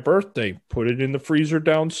for my birthday, put it in the freezer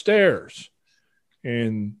downstairs,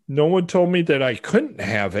 and no one told me that I couldn't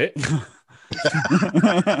have it.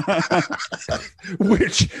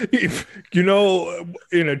 Which, if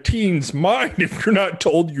in a teen's mind, if you're not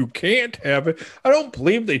told you can't have it, I don't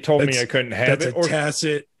believe they told me I couldn't have that's it. a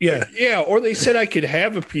tacit. Yeah. Or they said I could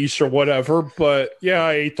have a piece or whatever, but yeah,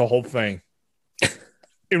 I ate the whole thing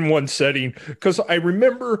in one setting because I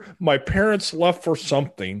remember my parents left for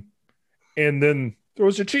something, and then there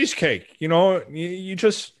was a cheesecake. You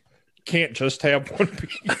just can't just have one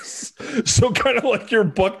piece. So kind of like your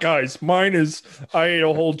Buckeyes. Mine is I ate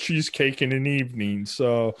a whole cheesecake in an evening,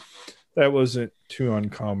 so that wasn't too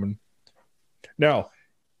uncommon. Now,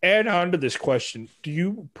 add on to this question, do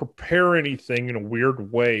you prepare anything in a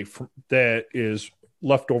weird way that is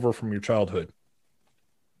left over from your childhood?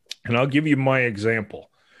 And I'll give you my example.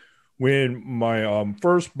 When my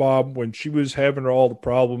first mom, when she was having all the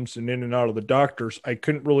problems and in and out of the doctors, I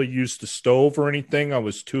couldn't really use the stove or anything. I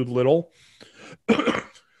was too little.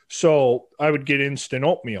 So I would get instant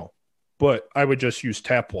oatmeal, but I would just use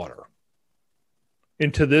tap water.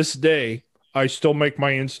 And to this day, I still make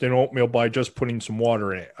my instant oatmeal by just putting some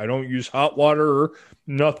water in it. I don't use hot water or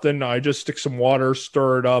nothing. I just stick some water,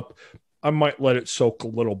 stir it up. I might let it soak a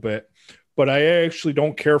little bit, but I actually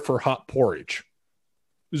don't care for hot porridge.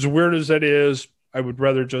 As weird as that is, I would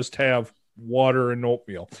rather just have water and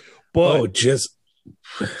oatmeal. But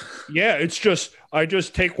yeah, it's just I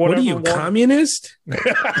just take whatever. What are you, communist? But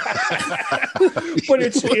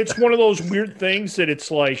it's one of those weird things that it's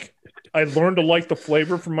like I learned to like the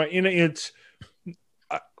flavor from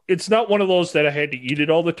it's not one of those that I had to eat it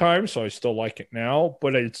all the time, so I still like it now.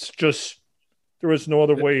 But it's just there was no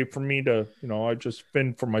other way for me to, I just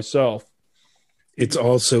fend for myself. It's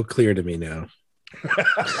all so clear to me now.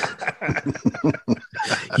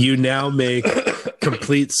 You now make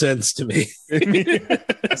complete sense to me.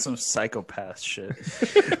 That's some psychopath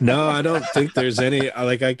shit. No, I don't think there's any.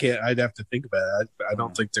 I'd have to think about it. I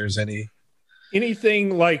don't think there's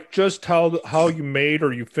anything like just how you made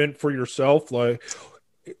or you fend for yourself. Like,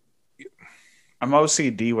 I'm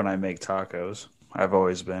OCD when I make tacos. I've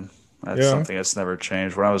always been. That's something that's never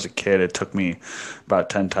changed. When I was a kid, it took me about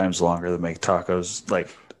 10 times longer to make tacos. Like,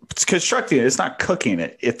 it's constructing it. It's not cooking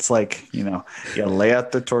it. It's like, you lay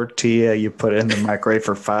out the tortilla, you put it in the microwave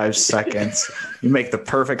for 5 seconds, you make the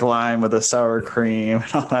perfect line with the sour cream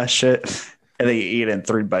and all that shit, and then you eat it in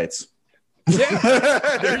 3 bites.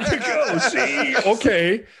 Yeah, there you go. See,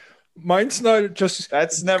 okay. Mine's not just...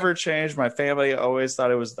 That's never changed. My family always thought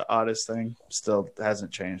it was the oddest thing. Still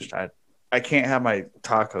hasn't changed. I can't have my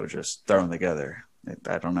taco just thrown together.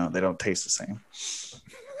 I don't know. They don't taste the same.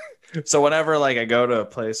 So whenever I go to a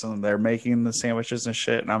place and they're making the sandwiches and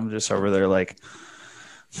shit, and I'm just over there like,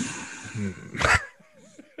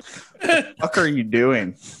 what the fuck are you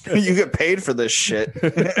doing? You get paid for this shit.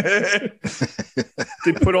 They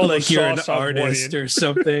put all like you're an artist or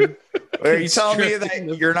something. Are you telling me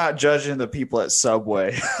that you're not judging the people at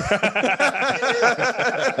Subway?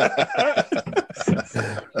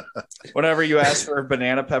 Whenever you ask for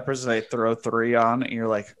banana peppers and they throw 3 on, and you're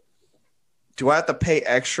like, do I have to pay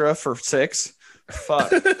extra for 6?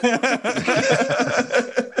 Fuck.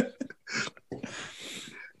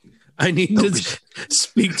 I need to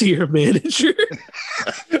speak to your manager.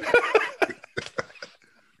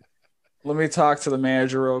 Let me talk to the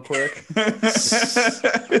manager real quick.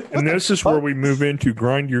 And this is where we move into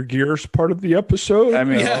grind your gears part of the episode. I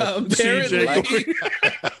mean, yeah, apparently.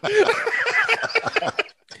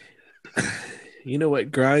 You know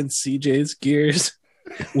what grinds CJ's gears?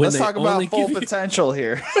 Let's talk about full potential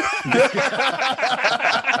here.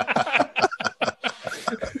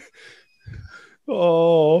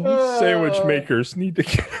 Sandwich makers need to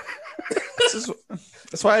get...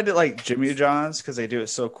 That's why I did like Jimmy John's, because they do it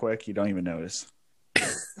so quick you don't even notice.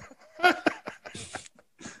 Because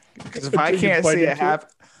if I can't see it happen,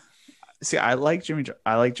 I like Jimmy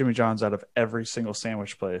John's out of every single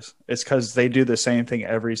sandwich place. It's because they do the same thing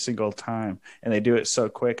every single time, and they do it so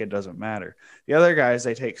quick it doesn't matter. The other guys,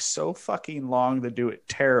 they take so fucking long to do it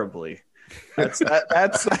terribly. That's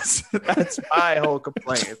my whole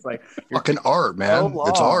complaint. It's like fucking art, man. So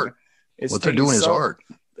it's art. What they're doing is art.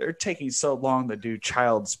 They're taking so long to do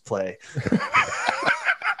child's play.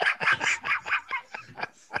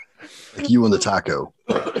 Like you and the taco.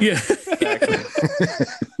 Yeah. Exactly.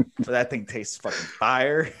 So that thing tastes fucking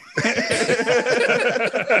fire.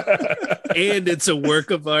 And it's a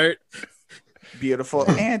work of art. Beautiful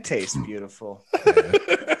and tastes beautiful.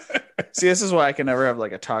 See, this is why I can never have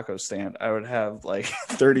like a taco stand. I would have like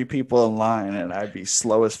 30 people in line and I'd be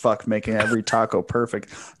slow as fuck making every taco perfect.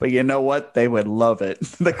 But you know what? They would love it.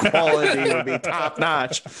 The quality would be top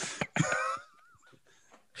notch.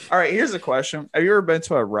 All right, here's a question. Have you ever been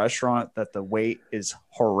to a restaurant that the wait is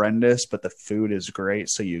horrendous, but the food is great,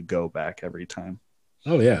 so you go back every time?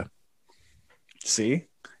 Oh, yeah. See?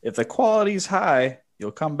 If the quality's high,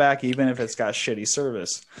 you'll come back even if it's got shitty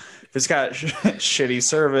service. If it's got shitty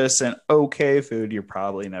service and okay food, you're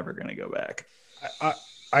probably never going to go back.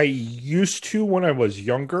 I used to when I was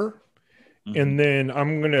younger. Mm-hmm. And then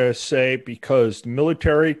I'm going to say because the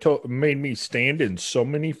military made me stand in so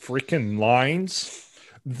many freaking lines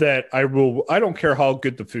that I don't care how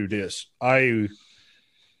good the food is.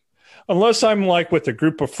 Unless I'm like with a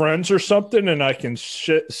group of friends or something and I can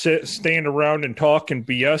stand around and talk and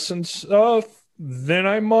BS and stuff, then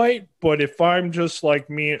I might. But if I'm just like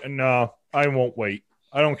me, no, I won't wait.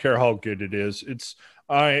 I don't care how good it is.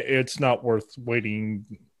 It's not worth waiting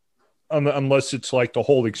unless it's like the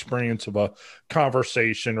whole experience of a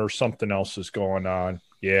conversation or something else is going on.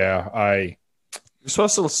 Yeah, You're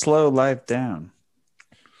supposed to slow life down.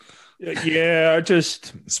 Yeah, I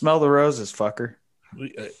just smell the roses, fucker.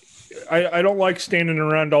 I don't like standing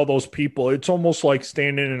around all those people. It's almost like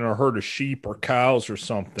standing in a herd of sheep or cows or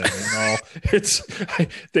something. You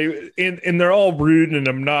know, they're all rude and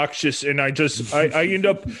obnoxious, and I end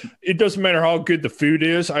up. It doesn't matter how good the food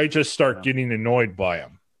is. I just start getting annoyed by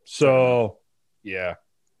them. So, yeah.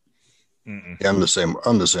 Yeah, I'm the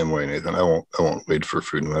same way, Nathan. I won't wait for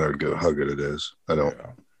food no matter how good it is. I'm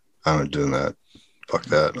not doing that. Fuck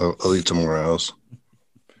that. I'll eat somewhere else.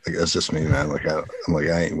 Like, that's just me, man. Like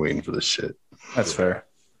I ain't waiting for this shit. That's fair.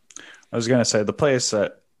 I was gonna say the place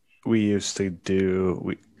that we used to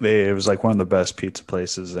do, it was like one of the best pizza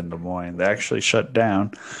places in Des Moines. They actually shut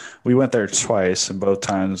down. We went there twice, and both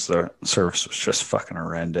times the service was just fucking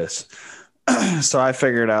horrendous. So I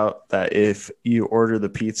figured out that if you order the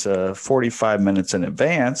pizza 45 minutes in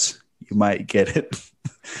advance, you might get it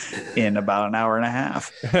in about an hour and a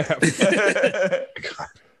half.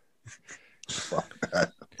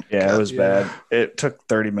 Yeah, it was bad. It took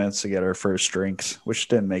 30 minutes to get our first drinks, which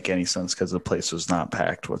didn't make any sense because the place was not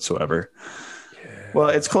packed whatsoever. Yeah. Well,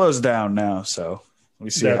 it's closed down now, so we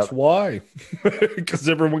see. That's why. Because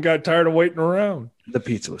everyone got tired of waiting around. The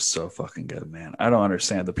pizza was so fucking good, man. I don't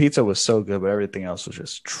understand. The pizza was so good, but everything else was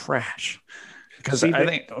just trash. Because I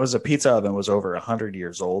think it was a pizza oven was over 100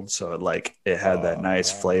 years old, so it had that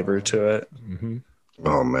nice flavor to it. Mm-hmm.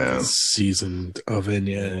 Oh man, seasoned oven,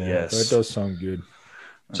 yeah. Yes, that does sound good.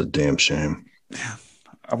 It's a damn shame. Yeah.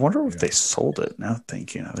 I wonder if they sold it now,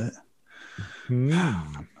 thinking of it.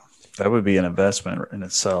 That would be an investment in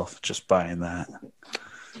itself, just buying that.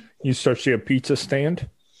 You start to see a pizza stand?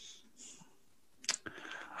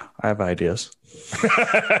 I have ideas.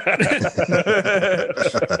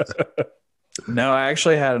 No, I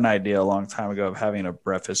actually had an idea a long time ago of having a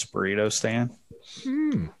breakfast burrito stand.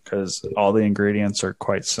 Because all the ingredients are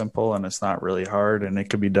quite simple and it's not really hard and it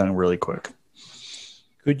could be done really quick.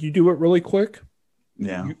 Could you do it really quick?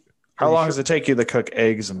 Yeah. How long does it take you to cook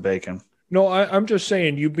eggs and bacon? No, I'm just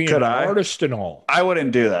saying, you being an artist and all. I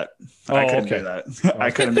wouldn't do that. I couldn't do that.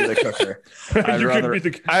 I couldn't be the cooker. I'd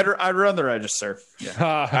run the register. Yeah.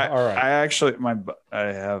 All right. I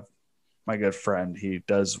have my good friend. He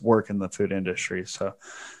does work in the food industry, so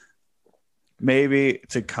maybe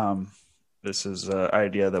to come. This is an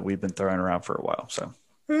idea that we've been throwing around for a while. So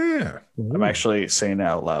yeah, I'm actually saying it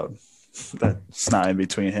out loud. That's not in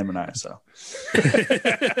between him and I. So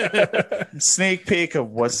sneak peek of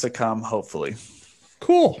what's to come. Hopefully,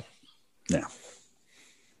 cool. Yeah,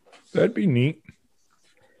 that'd be neat.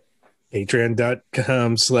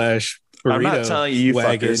 Patreon.com/ I'm not telling you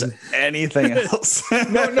fuckers anything else.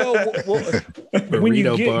 No. When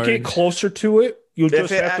you get closer to it, you'll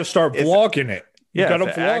just have to start vlogging it. You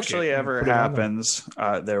if it actually ever happens,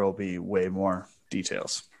 there will be way more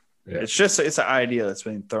details. Yeah. It's an idea that's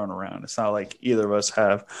been thrown around. It's not like either of us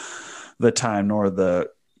have the time nor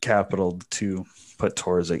the capital to put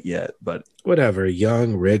towards it yet. But whatever,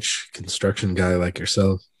 young, rich construction guy like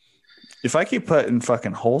yourself. If I keep putting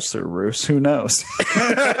fucking holes through roofs, who knows? I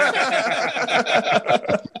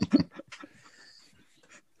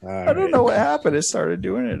don't know what happened. It started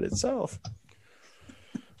doing it itself.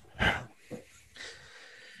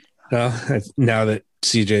 Well, now that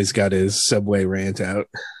CJ's got his Subway rant out.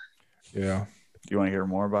 Yeah. Do you want to hear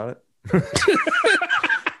more about it?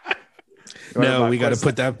 No, we got to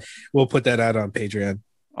put that. We'll put that out on Patreon.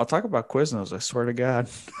 I'll talk about Quiznos. I swear to God.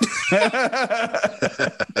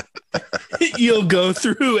 You'll go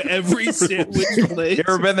through every sandwich place. You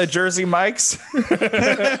ever been to Jersey Mike's?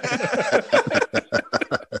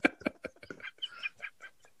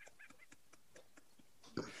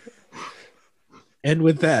 And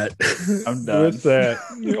with that, I'm done. With that,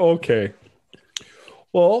 okay.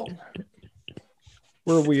 Well,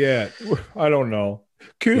 where are we at? I don't know.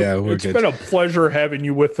 Coop, it's been a pleasure having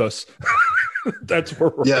you with us. That's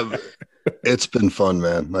where we're at. It's been fun,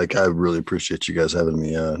 man. Like, I really appreciate you guys having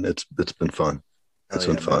me on. It's been fun. It's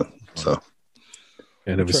been fun. So,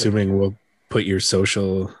 and I'm assuming we'll put your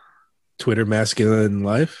social Twitter Masculine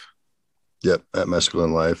Life. Yep, at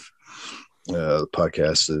Masculine Life. The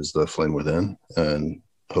podcast is The Flame Within, and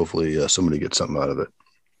hopefully somebody gets something out of it.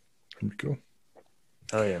 Cool.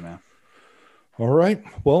 Oh yeah, man. All right.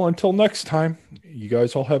 Well, until next time, you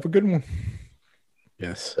guys all have a good one.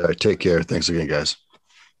 Yes. All right. Take care. Thanks again, guys.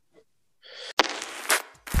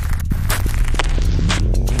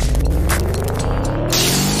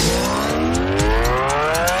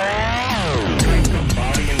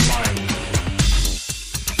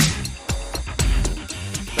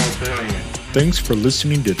 Thanks for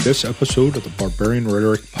listening to this episode of the Barbarian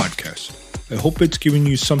Rhetoric Podcast. I hope it's given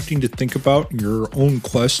you something to think about in your own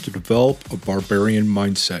quest to develop a barbarian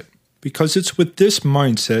mindset. Because it's with this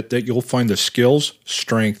mindset that you'll find the skills,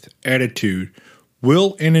 strength, attitude,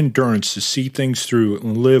 will, and endurance to see things through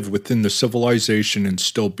and live within the civilization and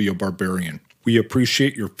still be a barbarian. We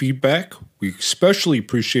appreciate your feedback. We especially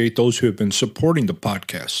appreciate those who have been supporting the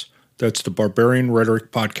podcast. That's the Barbarian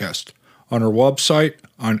Rhetoric Podcast on our website,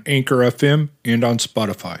 on Anchor FM, and on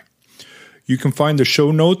Spotify. You can find the show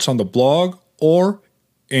notes on the blog or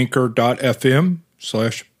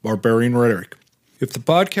anchor.fm/Barbarian Rhetoric. If the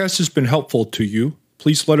podcast has been helpful to you,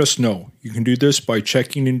 please let us know. You can do this by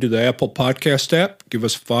checking into the Apple Podcast app, give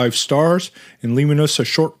us 5 stars, and leaving us a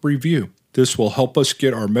short review. This will help us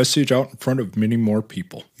get our message out in front of many more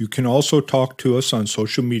people. You can also talk to us on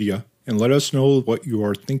social media and let us know what you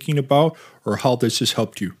are thinking about or how this has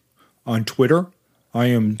helped you. On Twitter, I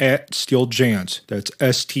am at SteelJanz. That's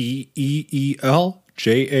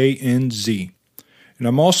SteelJanz. And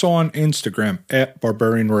I'm also on Instagram at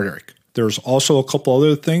Barbarian Rhetoric. There's also a couple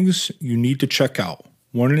other things you need to check out.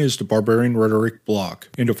 One is the Barbarian Rhetoric blog.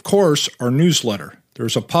 And of course, our newsletter.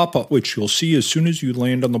 There's a pop-up which you'll see as soon as you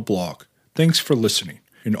land on the blog. Thanks for listening.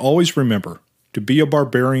 And always remember to be a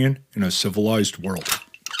barbarian in a civilized world.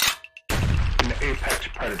 An apex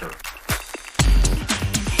predator.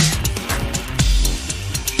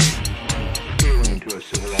 Scaling into a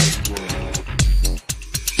civilized world.